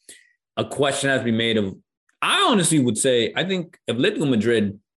now, a question has to be made of, I honestly would say, I think if Atletico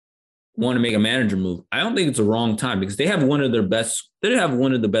Madrid want to make a manager move, I don't think it's a wrong time, because they have one of the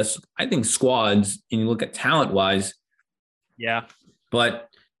best, I think, squads, and you look at talent wise. Yeah. But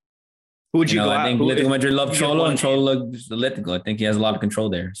who would you go I think Atletico Madrid love Cholo, and Cholo loves Atletico. I think he has a lot of control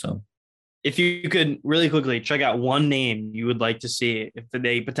there. So if you could really quickly check out one name you would like to see if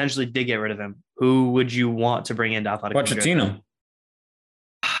they potentially did get rid of him, who would you want to bring into Atletico Madrid? Pochettino.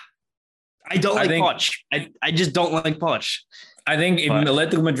 I don't like Poch. I just don't like Poch. I think if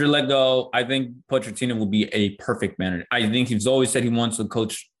Atletico Madrid let go, I think Pochettino will be a perfect manager. I think he's always said he wants to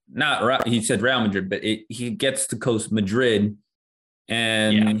coach, he said Real Madrid, but he gets to coach Madrid,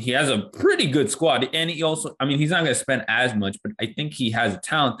 and he has a pretty good squad. And he also, he's not going to spend as much, but I think he has a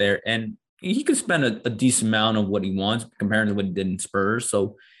talent there, and he could spend a decent amount of what he wants compared to what he did in Spurs.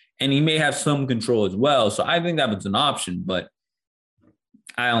 So, and he may have some control as well. So I think that was an option, but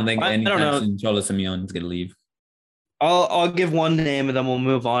I don't think anytime Cholo Simeone is going to leave. I'll give one name and then we'll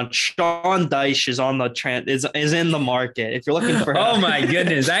move on. Sean Dyche is on the is in the market. If you're looking for Oh my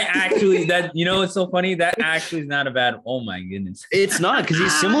goodness. It's so funny. That actually is not a bad. Oh my goodness. It's not because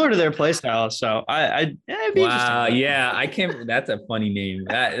he's similar to their play style. So it'd be Wow. interesting. Yeah. I can't. That's a funny name.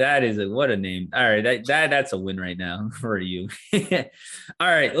 That is what a name. All right. That's a win right now for you. All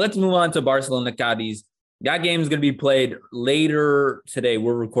right. Let's move on to Barcelona Cadiz. That game is going to be played later today.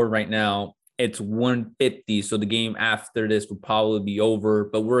 We're recording right now. It's 1:50, so the game after this will probably be over,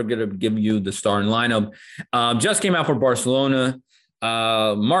 but we're going to give you the starting lineup. Just came out for Barcelona.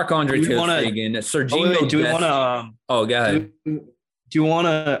 Marc-Andre ter Stegen, Serginho. Do we want to? Oh, go ahead. Do you want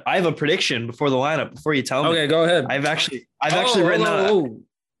to? I have a prediction before the lineup. Before you tell me. Okay, go ahead. I've actually written.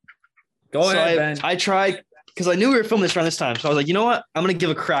 Go ahead, Ben. I tried because I knew we were filming this around this time, so I was like, you know what? I'm going to give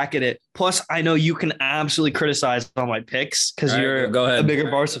a crack at it. Plus, I know you can absolutely criticize all my picks because you're a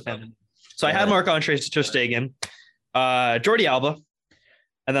bigger Barca fan. So I had Marc-Andre ter Stegen, Jordi Alba,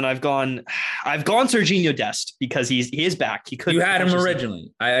 and then I've gone Serginho Dest because he is back. You had him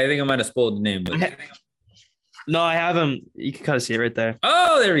originally. I think I might have spoiled the name, but no, I have him. You can kind of see it right there.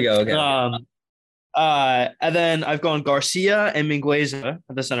 Oh, there we go. Okay. And then I've gone Garcia and Mingueza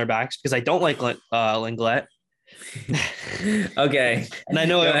at the center backs because I don't like Lenglet. Okay. And I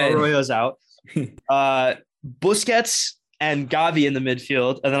know Arroyo's out. Busquets and Gavi in the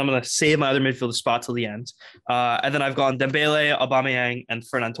midfield, and then I'm going to save my other midfield spot till the end. And then I've gone Dembele, Aubameyang, and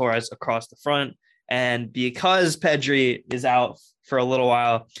Ferran Torres across the front. And because Pedri is out for a little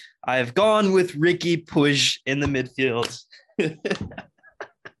while, I've gone with Ricky Puig in the midfield.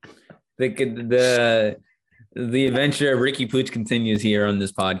 The adventure of Ricky Puig continues here on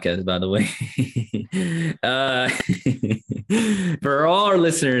this podcast, by the way. For all our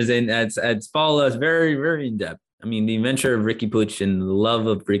listeners, and that's follow us very, very in depth. I mean, the adventure of Ricky Puig and the love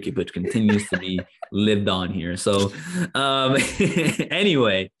of Ricky Puig continues to be lived on here. So,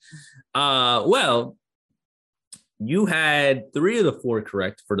 anyway, well, you had 3 of the 4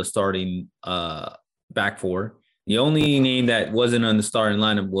 correct for the starting back 4. The only name that wasn't on the starting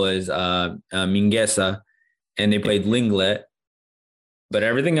lineup was Mingueza, and they played Lenglet. But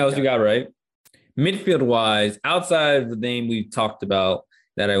everything else you got right. Midfield-wise, outside of the name we talked about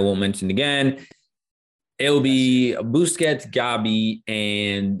that I won't mention again, it'll be Busquets, Gabi,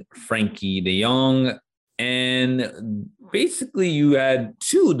 and Frankie de Jong. And basically you had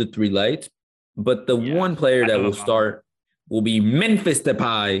 2 of the 3 lights, but the one player that will start will be Memphis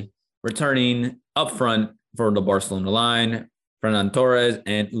Depay, returning up front for the Barcelona line, Ferran Torres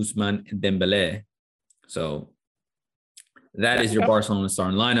and Ousmane Dembele. So that is your Barcelona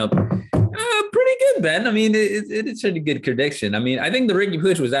starting lineup. Pretty good, Ben. I mean, it's a good prediction. I mean, I think the Ricky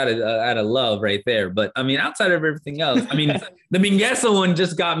Puig was out of love right there. But I mean, outside of everything else, I mean, the Mingueza one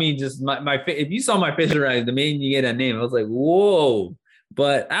just got me. Just my if you saw my picture right, the minute you get that name, I was like, whoa.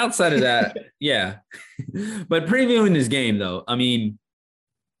 But outside of that, yeah. But previewing this game, though, I mean,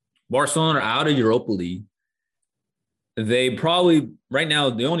 Barcelona are out of Europa League. They probably right now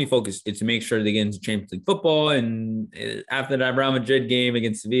the only focus is to make sure they get into Champions League football, and after that Real Madrid game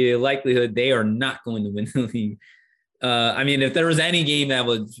against Sevilla, likelihood they are not going to win the league. I mean, if there was any game that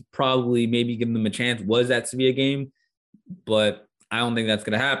would probably maybe give them a chance, was that Sevilla game, but I don't think that's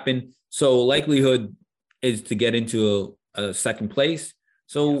going to happen. So likelihood is to get into a second place.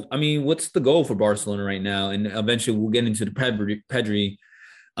 So I mean, what's the goal for Barcelona right now? And eventually we'll get into the Pedri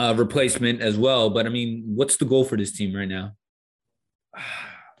replacement as well. But I mean, what's the goal for this team right now?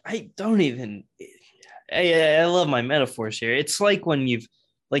 I don't even. I love my metaphors here. It's like when you've,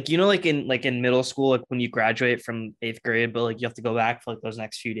 like, you know, like in middle school, like when you graduate from 8th grade, but like you have to go back for like those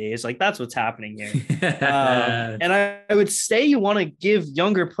next few days. Like that's what's happening here. And I would say you want to give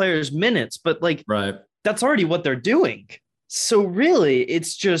younger players minutes, but like that's already what they're doing. So really,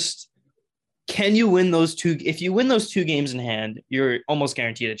 it's just, can you win those 2? If you win those 2 games in hand, you're almost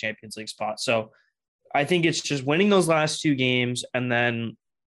guaranteed a Champions League spot. So I think it's just winning those last 2 games, and then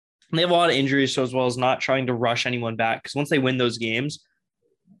they have a lot of injuries, so as well as not trying to rush anyone back. Because once they win those games,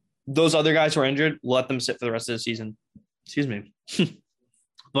 those other guys who are injured, let them sit for the rest of the season. Excuse me.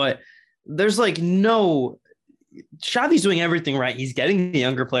 But there's like no – Xavi's doing everything right. He's getting the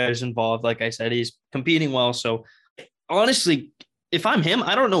younger players involved. Like I said, he's competing well. So honestly, if I'm him,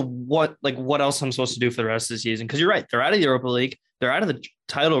 I don't know what else I'm supposed to do for the rest of the season. Because you're right. They're out of the Europa League. They're out of the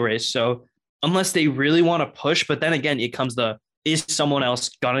title race. So unless they really want to push, but then again, it comes to, is someone else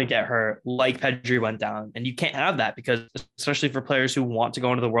going to get hurt like Pedri went down? And you can't have that because especially for players who want to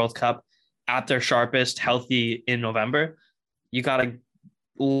go into the World Cup at their sharpest, healthy in November, you got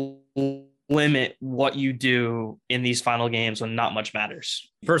to limit what you do in these final games when not much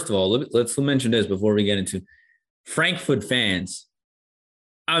matters. First of all, let's mention this before we get into Frankfurt fans,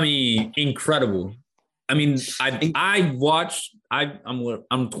 I mean, incredible. I mean, I'm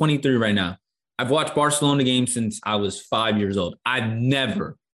 23 right now. I've watched Barcelona games since I was 5 years old. I've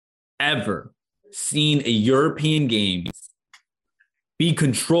never, ever seen a European game be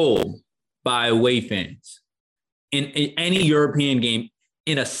controlled by away fans in any European game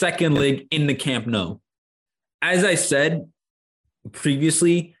in a second leg in the Camp Nou. As I said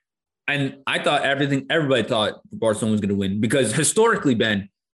previously, and I thought everybody thought Barcelona was going to win because historically, Ben,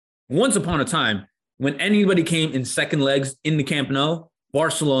 once upon a time, when anybody came in second legs in the Camp Nou,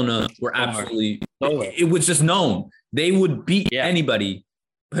 Barcelona were absolutely, it was just known. They would beat anybody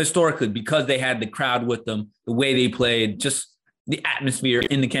historically because they had the crowd with them, the way they played, just the atmosphere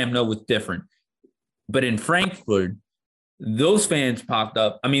in the Camp Nou was different. But in Frankfurt, those fans popped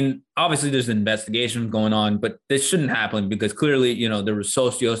up. I mean, obviously there's an investigation going on, but this shouldn't happen because clearly, there were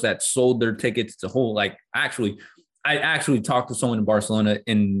socios that sold their tickets to whole, I actually talked to someone in Barcelona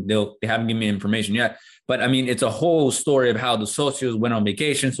and they haven't given me information yet. But I mean, it's a whole story of how the socios went on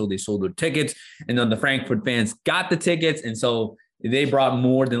vacation. So they sold their tickets and then the Frankfurt fans got the tickets. And so they brought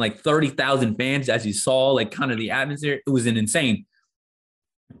more than 30,000 fans, as you saw, kind of the atmosphere. It was insane.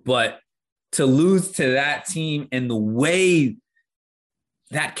 But to lose to that team and the way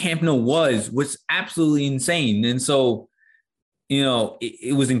that Camp Nou was absolutely insane. And so,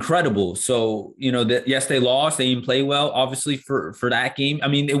 it was incredible. So, yes, they lost. They didn't play well, obviously, for that game. I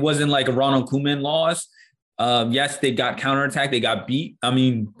mean, it wasn't like a Ronald Koeman loss. Yes, they got counterattacked. They got beat. I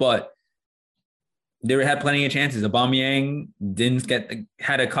mean, but they had plenty of chances. Aubameyang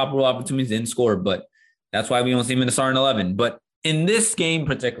had a couple of opportunities, didn't score, but that's why we don't see him in the starting 11. But in this game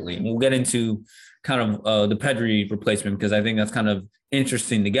particularly, we'll get into kind of the Pedri replacement because I think that's kind of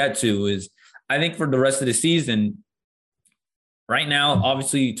interesting to get to is I think for the rest of the season, right now,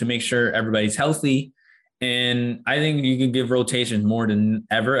 obviously, to make sure everybody's healthy. And I think you can give rotations more than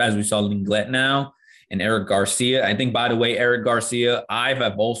ever, as we saw Linglet now and Eric Garcia. I think, by the way, Eric Garcia, I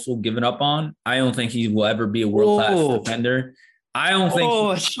have also given up on. I don't think he will ever be a world-class defender. I don't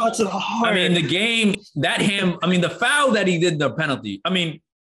think. Shots to the heart. I mean, the game, the foul that he did, the penalty. I mean,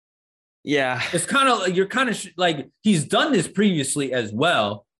 yeah, it's kind of you're kind of like he's done this previously as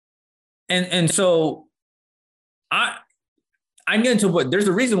well. And so I'm getting to what there's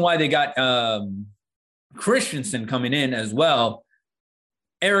a reason why they got Christensen coming in as well.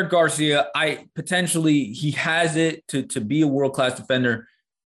 Eric Garcia, he has it to be a world-class defender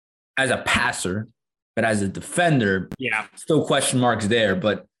as a passer, but as a defender, still question marks there.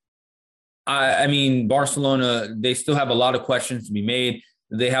 But I mean, Barcelona, they still have a lot of questions to be made.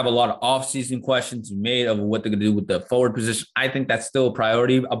 They have a lot of offseason questions to be made of what they're going to do with the forward position. I think that's still a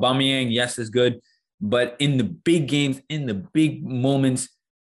priority. Aubameyang, yes, is good. But in the big games, in the big moments,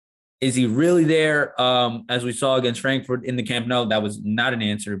 is he really there? As we saw against Frankfurt in the Camp Nou, that was not an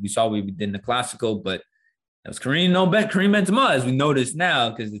answer. We saw what we did in the Clásico, but that was Karim Benzema, as we notice now,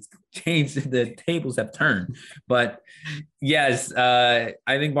 because it's changed. The tables have turned. But yes, I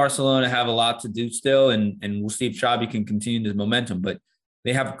think Barcelona have a lot to do still, and we'll see if Xavi can continue this momentum. But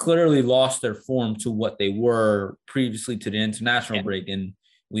they have clearly lost their form to what they were previously to the international break, and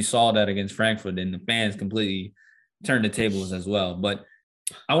we saw that against Frankfurt, and the fans completely turned the tables as well. But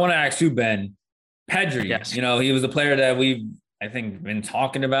I want to ask you, Ben, Pedri, yes. He was a player that we've, I think, been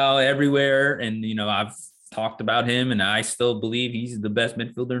talking about everywhere. And, I've talked about him, and I still believe he's the best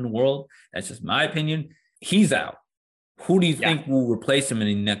midfielder in the world. That's just my opinion. He's out. Who do you think will replace him in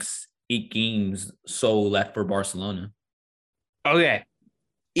the next 8 games left for Barcelona? Okay.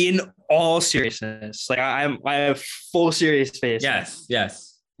 In all seriousness, I have full serious face. Yes.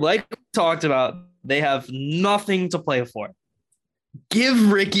 Like we talked about, they have nothing to play for.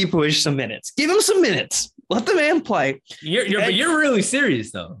 Give Ricky Puig some minutes. Give him some minutes. Let the man play. But you're really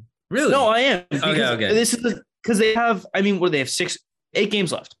serious, though. Really? No, I am. Okay. This is because they have. I mean, they have 8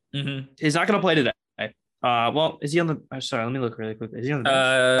 games left. Mm-hmm. He's not going to play today. Well, is he on the? Sorry, let me look really quick. Is he on the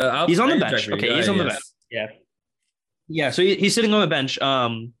bench? He's on the bench. Okay, he's on the bench. Yeah. So he's sitting on the bench.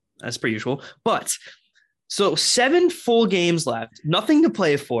 As per usual. But so 7 full games left, nothing to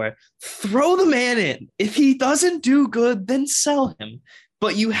play for. Throw the man in. If he doesn't do good, then sell him.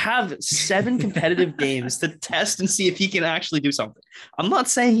 But you have 7 competitive games to test and see if he can actually do something. I'm not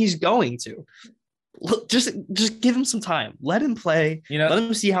saying he's going to. Look, just give him some time. Let him play. Let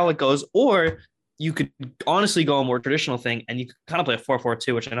him see how it goes. Or you could honestly go a more traditional thing, and you could kind of play a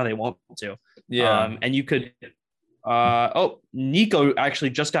 4-4-2, which I know they won't do. Yeah. And you could. Nico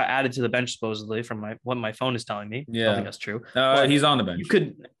actually just got added to the bench supposedly from what my phone is telling me. Yeah, I don't think that's true. He's on the bench.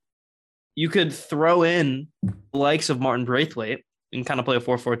 You could throw in the likes of Martin Braithwaite and kind of play a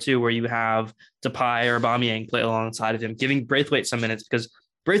 4-4-2 where you have Depay or Aubameyang play alongside of him, giving Braithwaite some minutes because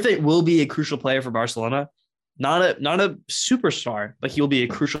Braithwaite will be a crucial player for Barcelona. Not a superstar, but he'll be a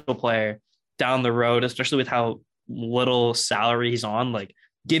crucial player down the road, especially with how little salary he's on. Like,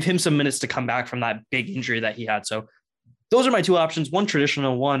 give him some minutes to come back from that big injury that he had. So those are my two options. One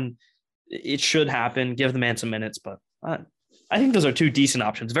traditional, one it should happen. Give the man some minutes, but I think those are two decent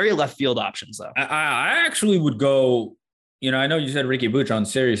options. Very left field options, though. I actually would go, I know you said Ricky Butch on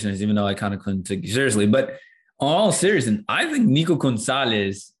seriousness, even though I kind of couldn't take you seriously, but on all seriousness, I think Nico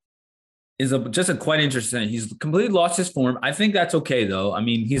Gonzalez is just a quite interesting. He's completely lost his form. I think that's okay, though. I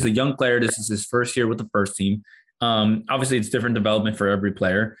mean, he's a young player. This is his first year with the first team. Obviously, it's different development for every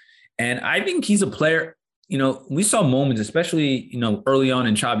player. And I think he's a player, we saw moments, especially, early on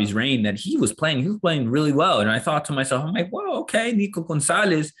in Xavi's reign, that he was playing really well. And I thought to myself, I'm like, well, okay, Nico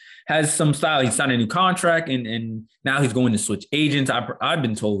Gonzalez has some style. He signed a new contract and now he's going to switch agents, I've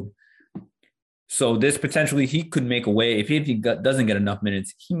been told. So this potentially he could make a way. If he doesn't get enough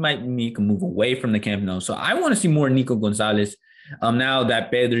minutes, he might make a move away from the Camp Nou. So I want to see more Nico Gonzalez. Now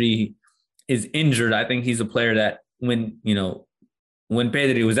that Pedri is injured, I think he's a player that when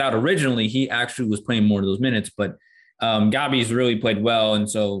Pedri was out originally, he actually was playing more of those minutes. But Gabi's really played well.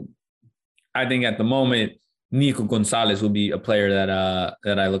 And so I think at the moment, Nico Gonzalez will be a player that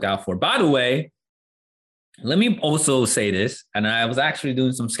I look out for. By the way, let me also say this, and I was actually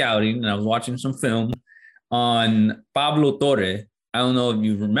doing some scouting and I was watching some film on Pablo Torre. I don't know if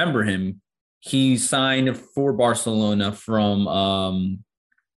you remember him. He signed for Barcelona from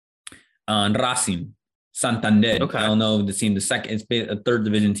Racing Santander. Okay. I don't know the team, it's a third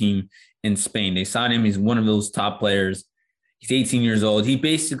division team in Spain. They signed him. He's one of those top players. He's 18 years old. He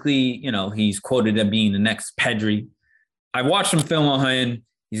basically, he's quoted as being the next Pedri. I watched some film on him.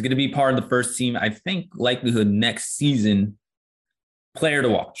 He's going to be part of the first team. I think likelihood next season, player to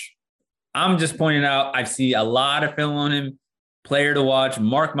watch. I'm just pointing out, I see a lot of film on him. Player to watch.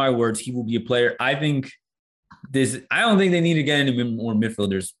 Mark my words, he will be a player. I don't think they need to get any more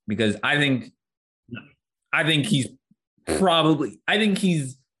midfielders because I think he's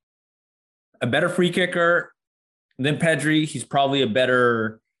a better free kicker than Pedri.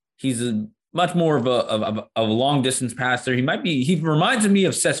 He's much more of a long distance passer. He reminds me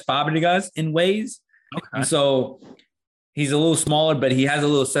of Cesc Fabregas in ways. Okay. And so he's a little smaller, but he has a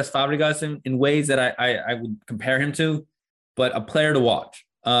little Cesc Fabregas in ways that I would compare him to, but a player to watch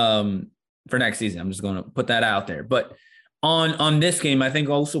for next season. I'm just going to put that out there. But on this game, I think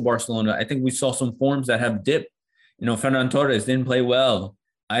also Barcelona, I think we saw some forms that have dipped. Ferran Torres didn't play well.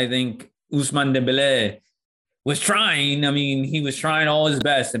 I think Ousmane Dembélé was trying. I mean, he was trying all his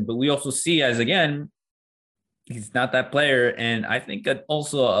best. But we also see he's not that player. And I think that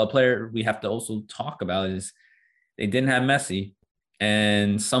also a player we have to also talk about is they didn't have Messi.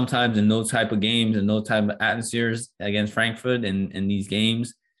 And sometimes in those type of games and those type of atmospheres against Frankfurt and these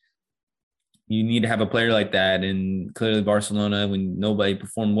games, you need to have a player like that. And clearly Barcelona, when nobody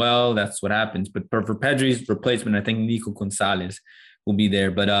performed well, that's what happens. But for Pedri's replacement, I think Nico Gonzalez will be there.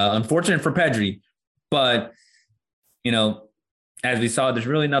 But unfortunate for Pedri. But, as we saw, there's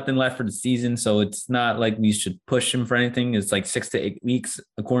really nothing left for the season. So it's not like we should push him for anything. It's like 6 to 8 weeks,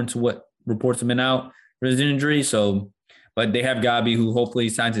 according to what reports have been out for his injury. So, but they have Gabi, who hopefully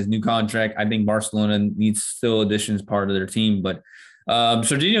signs his new contract. I think Barcelona needs still additions part of their team. But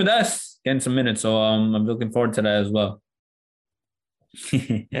Serginho Dest getting some minutes. So I'm looking forward to that as well.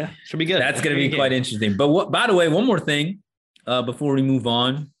 Yeah, should be good. That's going to be quite interesting. But by the way, one more thing before we move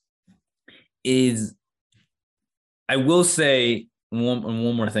on is I will say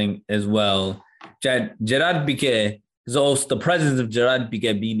one more thing as well. Gerard Piqué is also the presence of Gerard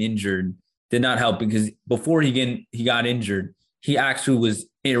Piqué being injured did not help because before he got injured, he actually was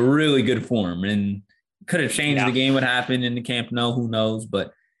in really good form and could have changed the game. What happened in the Camp Nou, who knows?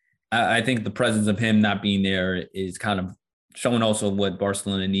 But I think the presence of him not being there is kind of showing also what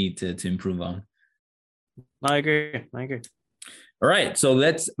Barcelona need to improve on. I agree. All right, so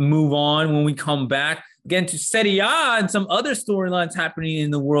let's move on when we come back again to Serie A and some other storylines happening in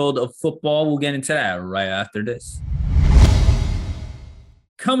the world of football. We'll get into that right after this.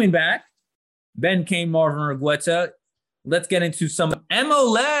 Coming back, Ben Kane, Marvin Regueta. Let's get into some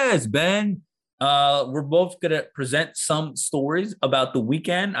MLS, Ben. We're both going to present some stories about the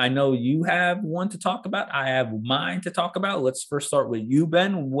weekend. I know you have one to talk about. I have mine to talk about. Let's first start with you,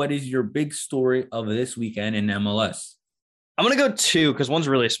 Ben. What is your big story of this weekend in MLS? I'm going to go 2 because one's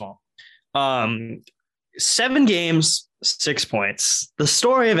really small. 7 games, 6 points. The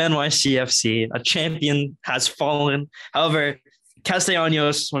story of NYCFC, a champion has fallen. However,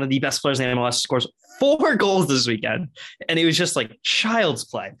 Castellanos, one of the best players in the MLS, scores 4 goals this weekend, and it was just like child's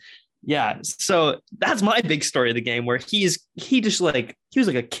play. Yeah, so that's my big story of the game, where he was like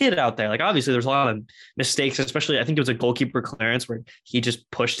a kid out there. Like, obviously there's a lot of mistakes, especially I think it was a goalkeeper clearance where he just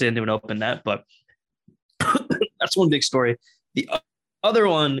pushed it into an open net, but that's one big story. The other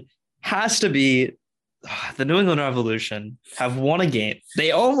one has to be the New England Revolution have won a game. They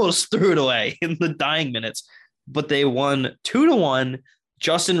almost threw it away in the dying minutes, but they won 2-1.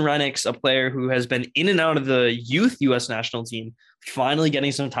 Justin Rennicks, a player who has been in and out of the youth U.S. national team, finally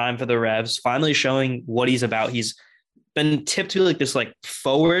getting some time for the Revs, finally showing what he's about. He's been tipped to like this like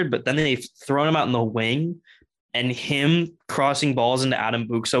forward, but then they've thrown him out in the wing, and him crossing balls into Adam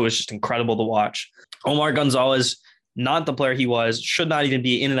Bukso is just incredible to watch. Omar Gonzalez, not the player he was, should not even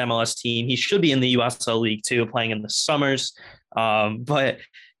be in an MLS team. He should be in the USL League too, playing in the summers. But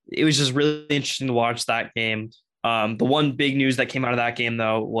it was just really interesting to watch that game. The one big news that came out of that game,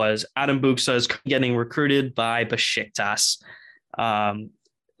 though, was Adam Buksa is getting recruited by Besiktas. I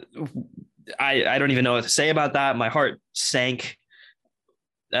don't even know what to say about that. My heart sank.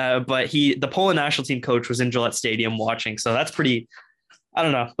 But the Poland national team coach was in Gillette Stadium watching. So that's pretty, I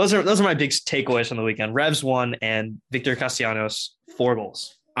don't know. Those are my big takeaways from the weekend. Revs won, and Victor Castellanos 4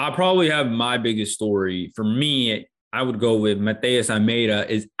 goals. I'll probably have my biggest story. For me, I would go with Matheus Almeida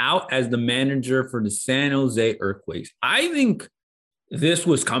is out as the manager for the San Jose Earthquakes. I think this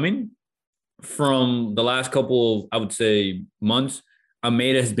was coming from the last couple of, I would say, months.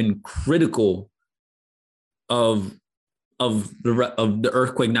 Almeida has been critical of the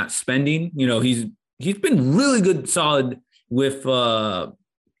Earthquake not spending. You know, he's been really good, solid with the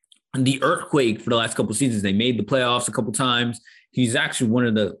Earthquake for the last couple of seasons. They made the playoffs a couple times. He's actually one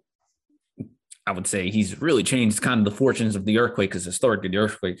of the, I would say he's really changed kind of the fortunes of the Earthquake, because historically the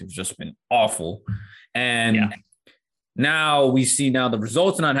Earthquake has just been awful. And now we see the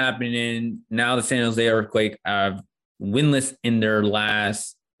results not happening. Now the San Jose Earthquake are winless in their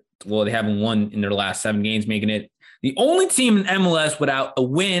last, well, they haven't won in their last 7 games, making it the only team in MLS without a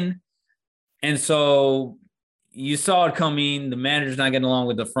win. And so you saw it coming. The manager's not getting along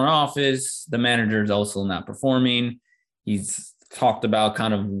with the front office. The manager's also not performing. He's talked about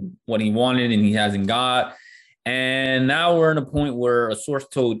kind of what he wanted and he hasn't got. And now we're in a point where a source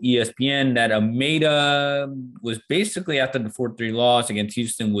told ESPN that Almeida was basically, after the 4-3 loss against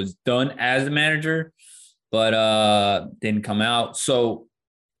Houston, was done as the manager, but didn't come out. So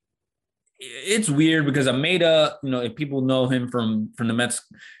it's weird because Almeida, you know, if people know him from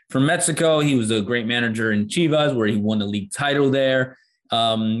Mexico, he was a great manager in Chivas, where he won the league title there.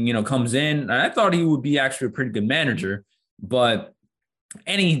 You know, comes in, and I thought he would be actually a pretty good manager,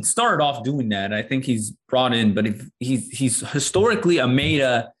 and he started off doing that. I think he's brought in, but if he's historically,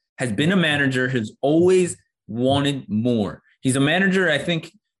 Almeida has been a manager who's always wanted more. He's a manager, I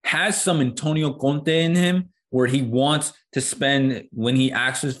think, has some Antonio Conte in him, where he wants to spend when he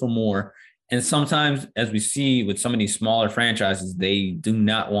asks for more. And sometimes, as we see with some of these smaller franchises, they do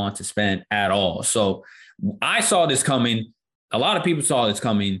not want to spend at all. So I saw this coming. A lot of people saw this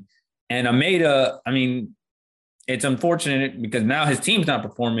coming. And Almeida, I mean, it's unfortunate because now his team's not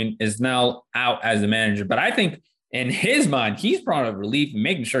performing, is now out as the manager. But I think in his mind, he's brought a relief and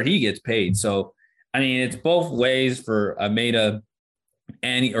making sure he gets paid. So, I mean, it's both ways for Almeida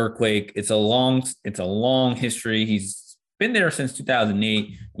and the Earthquake. It's a long history. He's been there since 2008.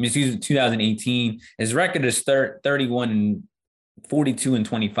 I mean, excuse me, 2018. His record is 31-42 and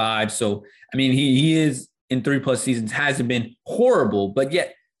 25. So, I mean, he is in 3+ seasons, hasn't been horrible, but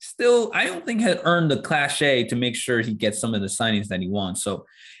yet still, I don't think has earned the cachet to make sure he gets some of the signings that he wants. So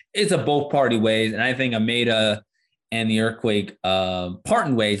it's a both party ways. And I think Almeida and the Earthquake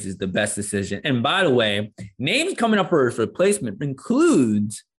parting ways is the best decision. And by the way, names coming up for his replacement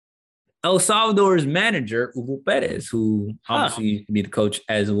includes El Salvador's manager, Hugo Perez, who obviously used to be the coach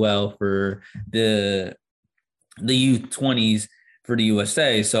as well for the U20s for the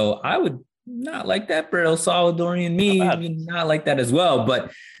USA. So I would not like that for El Salvadorian me, not like that as well.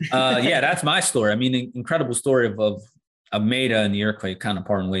 But yeah, that's my story. I mean, an incredible story of Almeida and the Earthquake kind of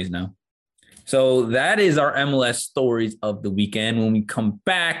parting ways now. So that is our MLS stories of the weekend. When we come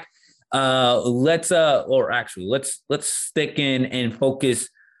back, let's stick in and focus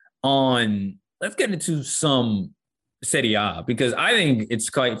on, let's get into some Serie A, because I think it's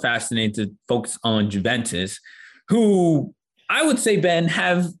quite fascinating to focus on Juventus, who I would say, Ben,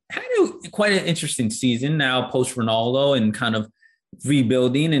 have had quite an interesting season now post Ronaldo and kind of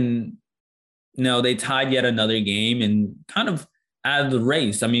rebuilding. And, you know, they tied yet another game and kind of out of the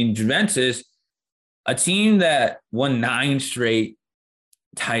race. I mean, Juventus, a team that won 9 straight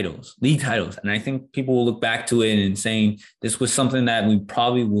league titles. And I think people will look back to it and saying this was something that we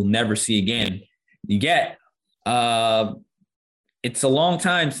probably will never see again. you get. It's a long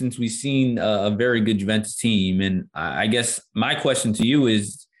time since we've seen a very good Juventus team. And I guess my question to you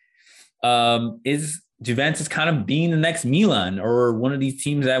is Juventus kind of being the next Milan or one of these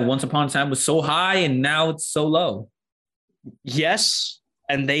teams that once upon a time was so high and now it's so low? Yes,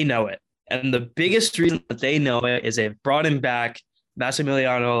 and they know it. And the biggest reason that they know it is they've brought him back,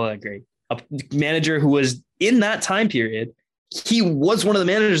 Massimiliano Allegri, a manager who was in that time period. He was one of the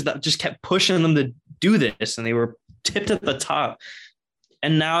managers that just kept pushing them to do this, and they were tipped at the top.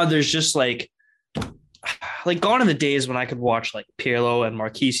 And now there's just like gone are the days when I could watch like Pirlo and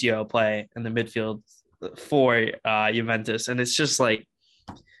Marchisio play in the midfield for Juventus. And it's just like,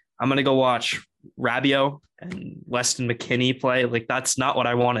 I'm going to go watch Rabiot and Weston McKennie play. Like, that's not what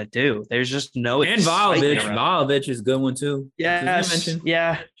I want to do. There's just no. And Vlahovic is a good one too. Yes.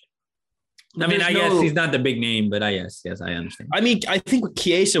 Yeah. I mean, I guess he's not the big name, but yes, I understand. I mean, I think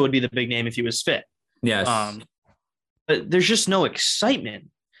Chiesa would be the big name if he was fit. Yes. But there's just no excitement.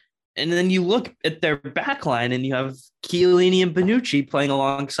 And then you look at their back line and you have Chiellini and Bonucci playing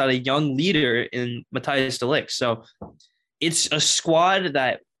alongside a young leader in Matthias de Ligt. So it's a squad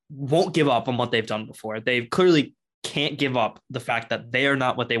that won't give up on what they've done before. They clearly can't give up the fact that they are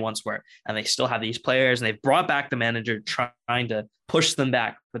not what they once were. And they still have these players, and they've brought back the manager trying to push them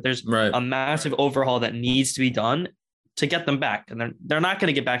back. But there's a massive overhaul that needs to be done to get them back. And they're not going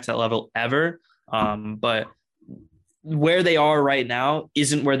to get back to that level ever. But where they are right now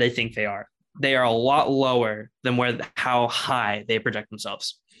isn't where they think they are. They are a lot lower than how high they project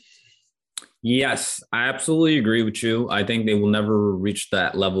themselves. Yes, I absolutely agree with you. I think they will never reach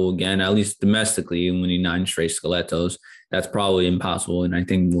that level again, at least domestically, winning 9 straight Scudettos. That's probably impossible. And I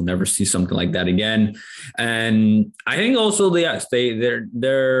think we'll never see something like that again. And I think also,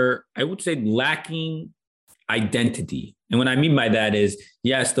 they're I would say, lacking identity. And what I mean by that is,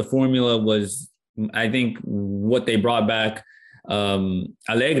 yes, the formula was, I think what they brought back,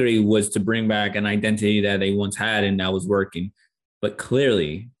 Allegri, was to bring back an identity that they once had, and that was working. But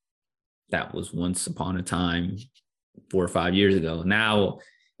clearly, that was once upon a time 4 or 5 years ago. Now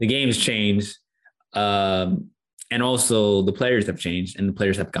the game's changed. And also the players have changed, and the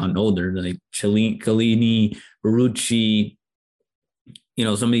players have gotten older, like Chiellini, Bonucci.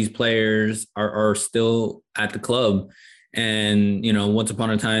 Some of these players are still at the club. And, once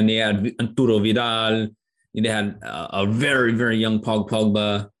upon a time, they had Arturo Vidal. They had a very, very young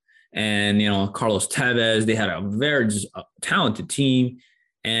Pogba and, Carlos Tevez. They had a very talented team.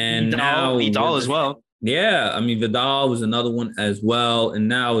 And Vidal as well. Yeah. I mean, Vidal was another one as well. And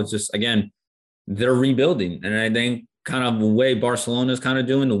now it's just, again, they're rebuilding. And I think kind of the way Barcelona is kind of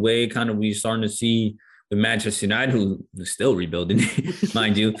doing, the way kind of we're starting to see with Manchester United, who is still rebuilding,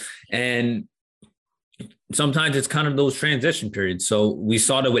 mind you. And sometimes it's kind of those transition periods. So we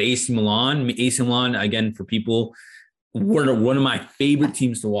saw that with AC Milan. AC Milan, again, for people, were one of my favorite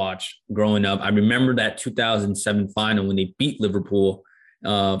teams to watch growing up. I remember that 2007 final when they beat Liverpool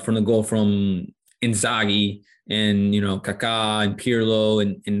from the goal from Inzaghi and, Kaká and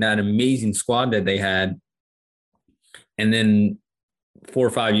Pirlo and that amazing squad that they had. And then 4 or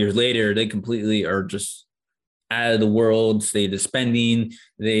 5 years later, they completely are just out of the world. They had spending.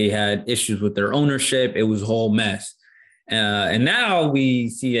 They had issues with their ownership. It was a whole mess. And now we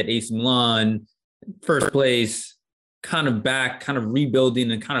see at AC Milan, first place, kind of back, kind of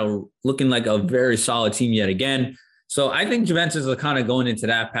rebuilding and kind of looking like a very solid team yet again. So I think Juventus are kind of going into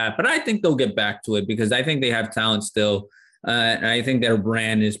that path, but I think they'll get back to it because I think they have talent still. And I think their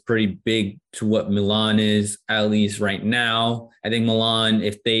brand is pretty big to what Milan is, at least right now. I think Milan,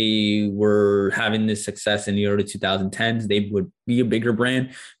 if they were having this success in the early 2010s, they would be a bigger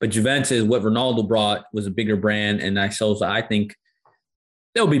brand. But Juventus, what Ronaldo brought was a bigger brand. And I think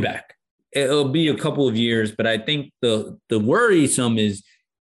they'll be back. It'll be a couple of years, but I think the worrisome is,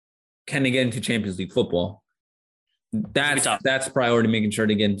 can they get into Champions League football? That's priority, making sure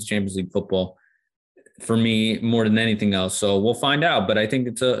they get into Champions League football for me more than anything else. So we'll find out, but I think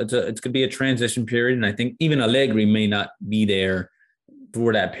it's going to be a transition period. And I think even Allegri may not be there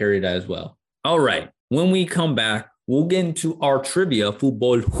for that period as well. All right. When we come back, we'll get into our trivia,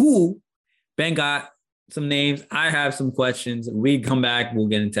 Futbol Who. Ben got some names. I have some questions. We come back. We'll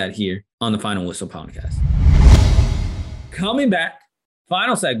get into that here on the Final Whistle podcast. Coming back,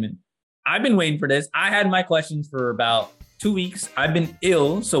 final segment. I've been waiting for this. I had my questions for about 2 weeks. I've been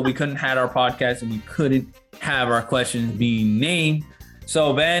ill, so we couldn't have our podcast and we couldn't have our questions being named.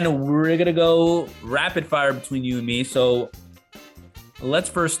 So, Ben, we're going to go rapid fire between you and me. So let's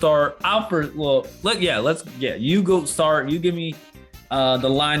first start. You go start. You give me the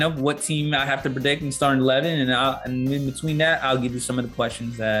lineup, what team I have to predict in starting 11. And in between that, I'll give you some of the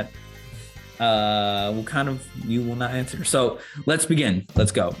questions that You will not answer. So let's begin.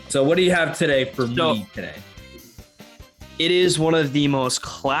 Let's go. So what do you have today for me today? It is one of the most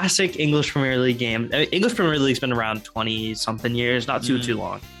classic English Premier League games. English Premier League's been around 20-something years, not too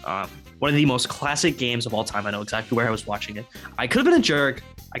long. One of the most classic games of all time. I know exactly where I was watching it. I could have been a jerk.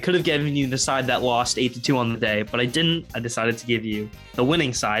 I could have given you the side that lost 8-2 on the day, but I didn't. I decided to give you the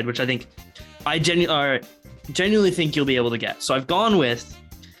winning side, which I genuinely think you'll be able to get. So I've gone with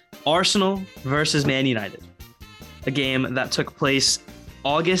Arsenal versus Man United, a game that took place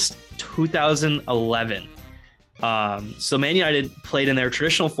August 2011. So Man United played in their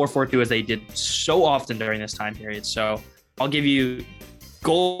traditional 4-4-2 as they did so often during this time period. So I'll give you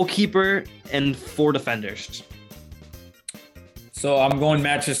goalkeeper and 4 defenders. So I'm going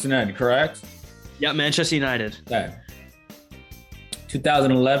Manchester United, correct? Yeah, Manchester United. Okay.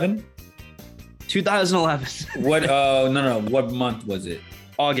 2011? 2011. What? No. What month was it?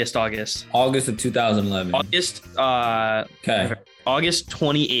 August of 2011. Okay. August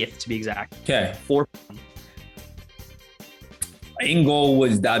 28th to be exact. Okay. 4. In goal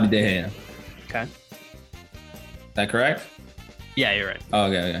was David De Gea. Okay. Is that correct? Yeah, you're right. Oh,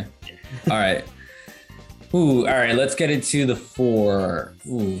 okay. All right. All right. Let's get into the 4.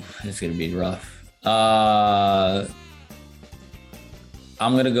 It's gonna be rough. I'm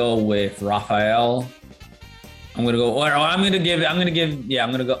gonna go with Raphael. I'm gonna go. Yeah.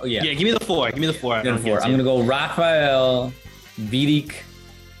 Yeah. Give me the 4. I'm gonna go Raphael, Vidic,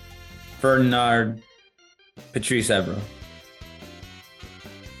 Ferdinand, Patrice Evra.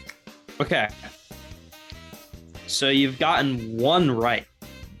 Okay. So you've gotten 1 right.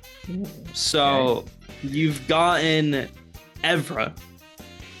 So you've gotten Evra,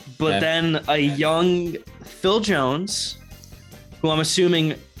 but then a young Phil Jones, who I'm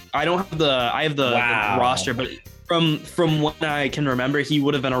assuming I have the roster, but from what I can remember, he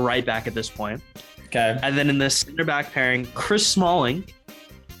would have been a right back at this point. Okay. And then in the center back pairing, Chris Smalling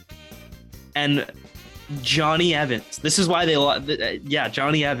and Johnny Evans. This is why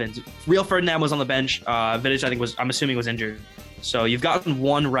Johnny Evans. Real Ferdinand was on the bench. Vidic, I'm assuming was injured. So you've gotten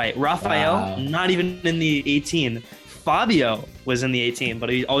 1 right. Raphael, not even in the 18. Fabio was in the 18, but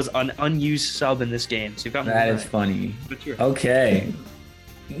he was an unused sub in this game. So you've gotten that is funny. Okay.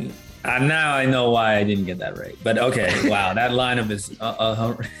 Now I know why I didn't get that right. But okay, wow, that lineup is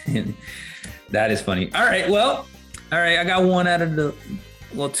that is funny. All right, I got 2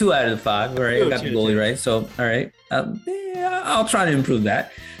 out of the 5. All right, I got the goalie right. So all right, I'll try to improve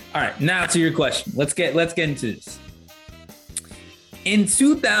that. All right, now to your question. Let's get into this. In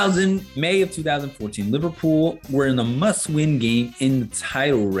May of 2014, Liverpool were in a must-win game in the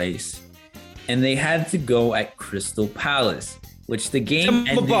title race, and they had to go at Crystal Palace, which the game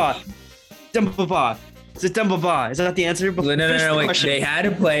ended. Dembaba. Is it Dembaba? Is that the answer? No. Wait. They had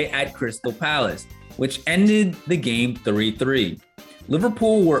to play at Crystal Palace, which ended the game 3-3.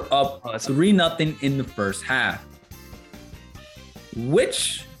 Liverpool were up 3-0 in the first half.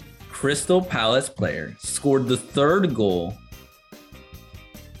 Which Crystal Palace player scored the 3rd goal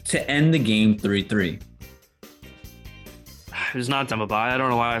to end the game 3-3? It was not Dembaba. I don't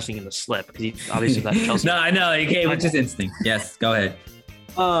know why I was thinking the slip, because he obviously left Chelsea. No, I know. Okay, which is instinct. Yes, go ahead.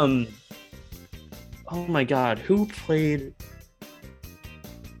 Oh my God, who played?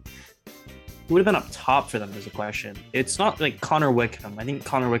 Who would have been up top for them is the question. It's not like Connor Wickham. I think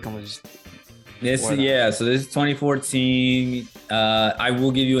Connor Wickham was. So this is 2014. I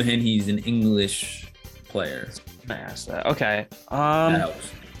will give you a hint. He's an English player. I asked that. Okay. That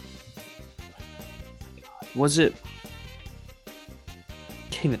helps. Was it?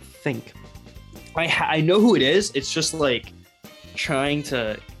 Can't even think. I know who it is. It's just like trying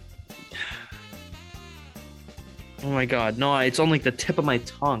to. Oh my God! No, it's on like the tip of my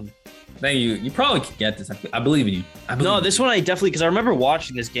tongue. Thank you. You probably could get this. I believe in you. This one I definitely, because I remember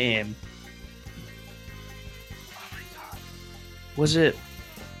watching this game. Oh my God! Was it?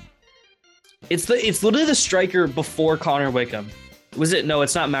 It's literally the striker before Connor Wickham. Was it? No,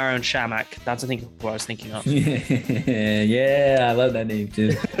 it's not Marouane Chamakh. That's I think what I was thinking of. Yeah, I love that name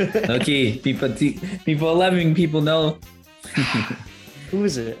too. Okay, people 11 people know. Who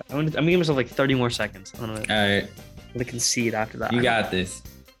is it? I'm gonna give myself like 30 more seconds. All right. I'm gonna concede after that. You got this.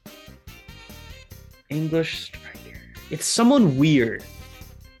 English striker. It's someone weird.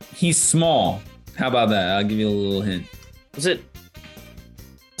 He's small. How about that? I'll give you a little hint. Was it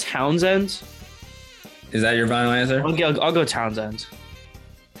Townsend? Is that your final answer? I'll go Townsend.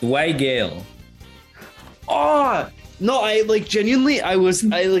 Dwight Gale. Oh no! I like genuinely. I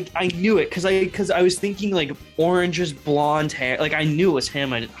knew it because I was thinking like orangish blonde hair. Like I knew it was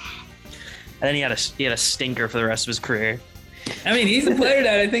him. And then he had a stinker for the rest of his career. I mean, he's a player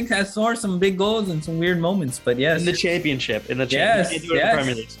that I think has scored some big goals and some weird moments, but yes. In the championship. Yes, the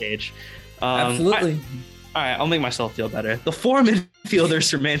Premier League stage. Absolutely. All right, I'll make myself feel better. The 4 midfielders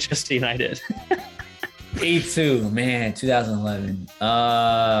for Manchester United. 8-2, man, 2011.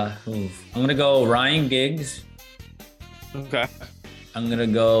 I'm going to go Ryan Giggs. Okay. I'm going to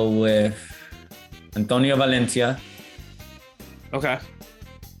go with Antonio Valencia. Okay.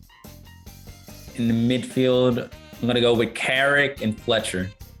 In the midfield, I'm going to go with Carrick and Fletcher.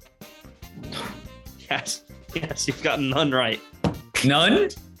 Yes, you've gotten none right. None?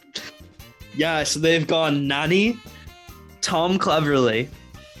 Yeah, so they've gone Nani, Tom Cleverley.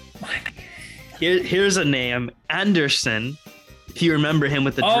 Here's a name, Anderson, if you remember him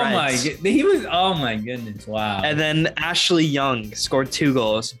with the dreads. Oh my goodness, wow. And then Ashley Young scored 2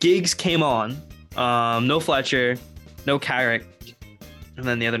 goals. Giggs came on. No Fletcher, no Carrick. And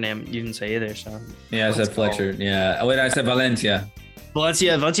then the other name you didn't say either, so. Yeah, I said Fletcher. Yeah. Wait, I said Valencia's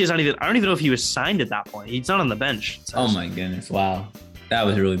not even, I don't even know if he was signed at that point. He's not on the bench. Oh my goodness, wow. That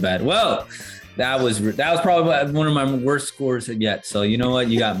was really bad. Well, that was probably one of my worst scores yet. So you know what?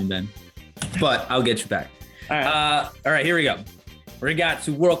 You got me, Ben. But I'll get you back. All right, here we go. We got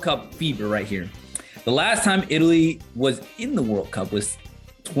to World Cup fever right here. The last time Italy was in the World Cup was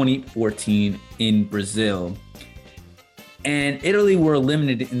 2014 in Brazil. And Italy were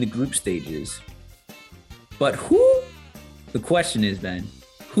eliminated in the group stages. But the question is, Ben,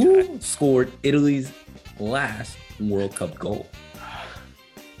 who scored Italy's last World Cup goal?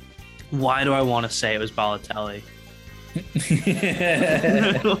 Why do I want to say it was Balotelli?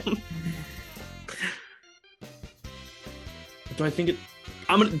 Do I think it?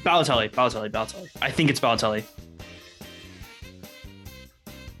 Balotelli. I think it's Balotelli.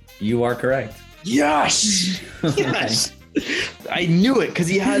 You are correct. Yes. Yes. I knew it because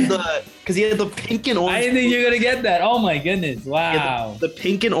he had the pink and orange. I didn't think you were gonna get that. Oh my goodness! Wow. Yeah, the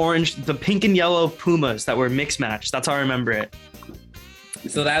pink and orange, the pink and yellow Pumas that were mixed match. That's how I remember it.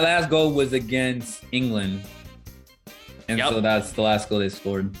 So that last goal was against England, and so that's the last goal they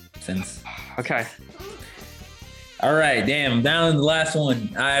scored since. Okay. All right, damn, I'm down to the last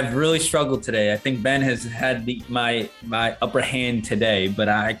one. I've really struggled today. I think Ben has had my upper hand today, but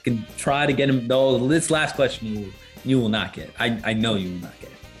I can try to get him. Though this last question you will not get. I know you will not get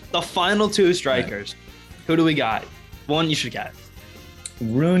it. The final 2 strikers. Yeah. Who do we got? One you should get.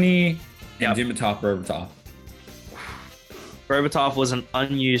 Rooney and Dimitar Berbatov. Berbatov was an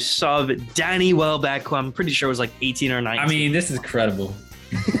unused sub. Danny Welbeck, who I'm pretty sure was like 18 or 19. I mean, this is credible.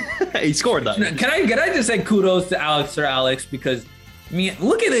 He scored though. Can I just say kudos to Sir Alex, because I mean,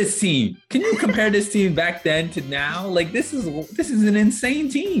 look at this team. Can you compare this team back then to now? Like this is an insane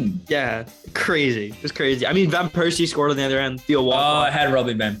team. Yeah, crazy. It's crazy. I mean, Van Persie scored on the other end. Theo Walcott. Oh, I had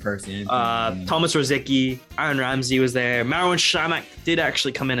Robin Van Persie. Thomas Rosicky, Aaron Ramsey was there. Marouane Chamakh did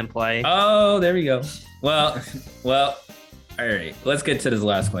actually come in and play. Oh, there we go. Well. All right, let's get to this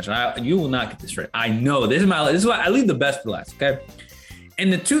last question. You will not get this right. I know this is why I leave the best for last. Okay. In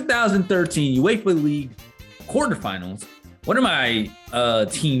the 2013 UEFA League quarterfinals, one of my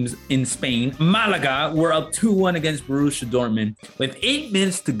teams in Spain, Malaga, were up 2-1 against Borussia Dortmund with 8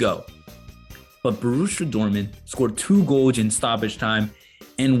 minutes to go. But Borussia Dortmund scored 2 goals in stoppage time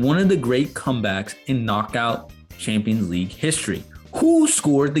and one of the great comebacks in knockout Champions League history. Who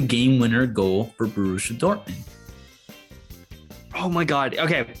scored the game winner goal for Borussia Dortmund? Oh my God.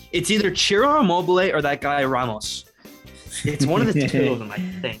 Okay. It's either Ciro Immobile or that guy Ramos. It's one of the 2 of them, I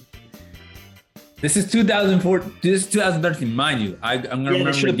think. This is 2004. This is 2013, mind you. I'm going to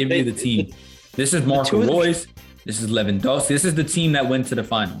remember to give you the team. This is Marco Reus. This is Lewandowski. This is the team that went to the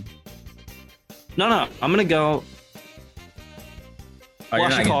final. No. I'm going to go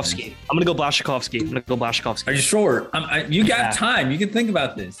Błaszczykowski. I'm going to go Błaszczykowski. Are you sure? You got time. You can think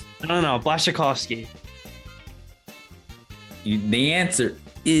about this. No. Błaszczykowski. The answer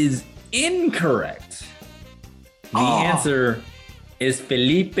is incorrect. The answer is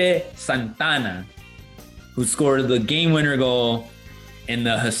Felipe Santana, who scored the game winner goal in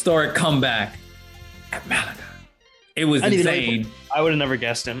the historic comeback at Malaga. It was insane. I would have never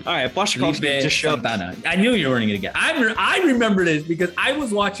guessed him. All right, Błaszczykowski just showed. Santana. I knew you weren't going to get. I remember this because I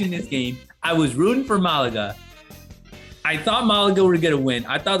was watching this game. I was rooting for Malaga. I thought Malaga were going to win.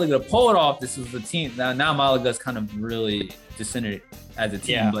 I thought they were going to pull it off. This was the team. Now Malaga's kind of really disintegrated as a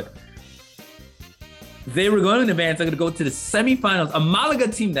team, but they were going to advance. They're going to go to the semifinals. A Malaga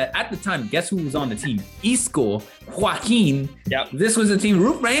team that at the time, guess who was on the team? Isco, Joaquin. Yep. This was a team.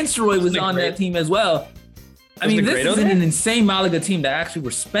 Ruth Ransroy was on that team as well. I mean, this is an insane Malaga team that actually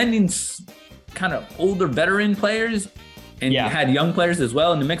were spending kind of older veteran players and had young players as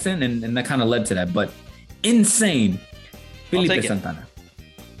well in the mix in, and that kind of led to that. But insane. Felipe Santana.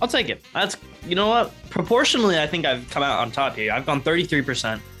 I'll take it. That's, you know what? Proportionally, I think I've come out on top here. I've gone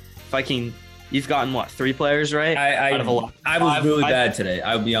 33%. If I can, you've gotten what, 3 players right? I was really bad today.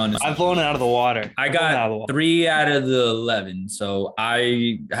 I'll be honest. I've blown it out of the water. I got 3 out of the 11, so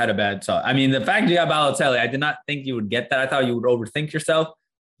I had a bad thought. I mean, the fact you got Balotelli, I did not think you would get that. I thought you would overthink yourself,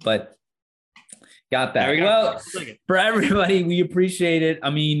 but got that. Well, for everybody, we appreciate it.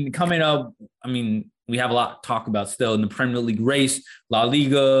 I mean, coming up, we have a lot to talk about still in the Premier League race. La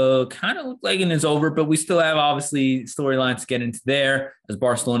Liga kind of looks like it is over, but we still have obviously storylines to get into there as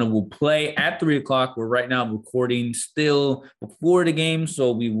Barcelona will play at 3 o'clock. We're right now recording still before the game,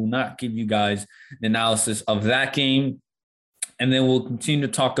 so we will not give you guys the analysis of that game. And then we'll continue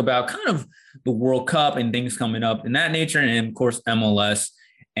to talk about kind of the World Cup and things coming up in that nature, and of course, MLS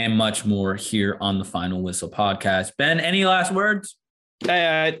and much more here on the Final Whistle podcast. Ben, any last words?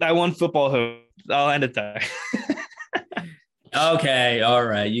 I won Futbol Who. I'll end it there. Okay. All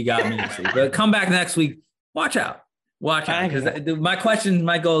right. You got me this week. But come back next week. Watch out. Because my questions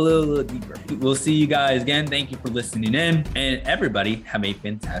might go a little deeper. We'll see you guys again. Thank you for listening in. And everybody have a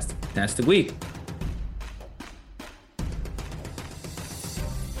fantastic week.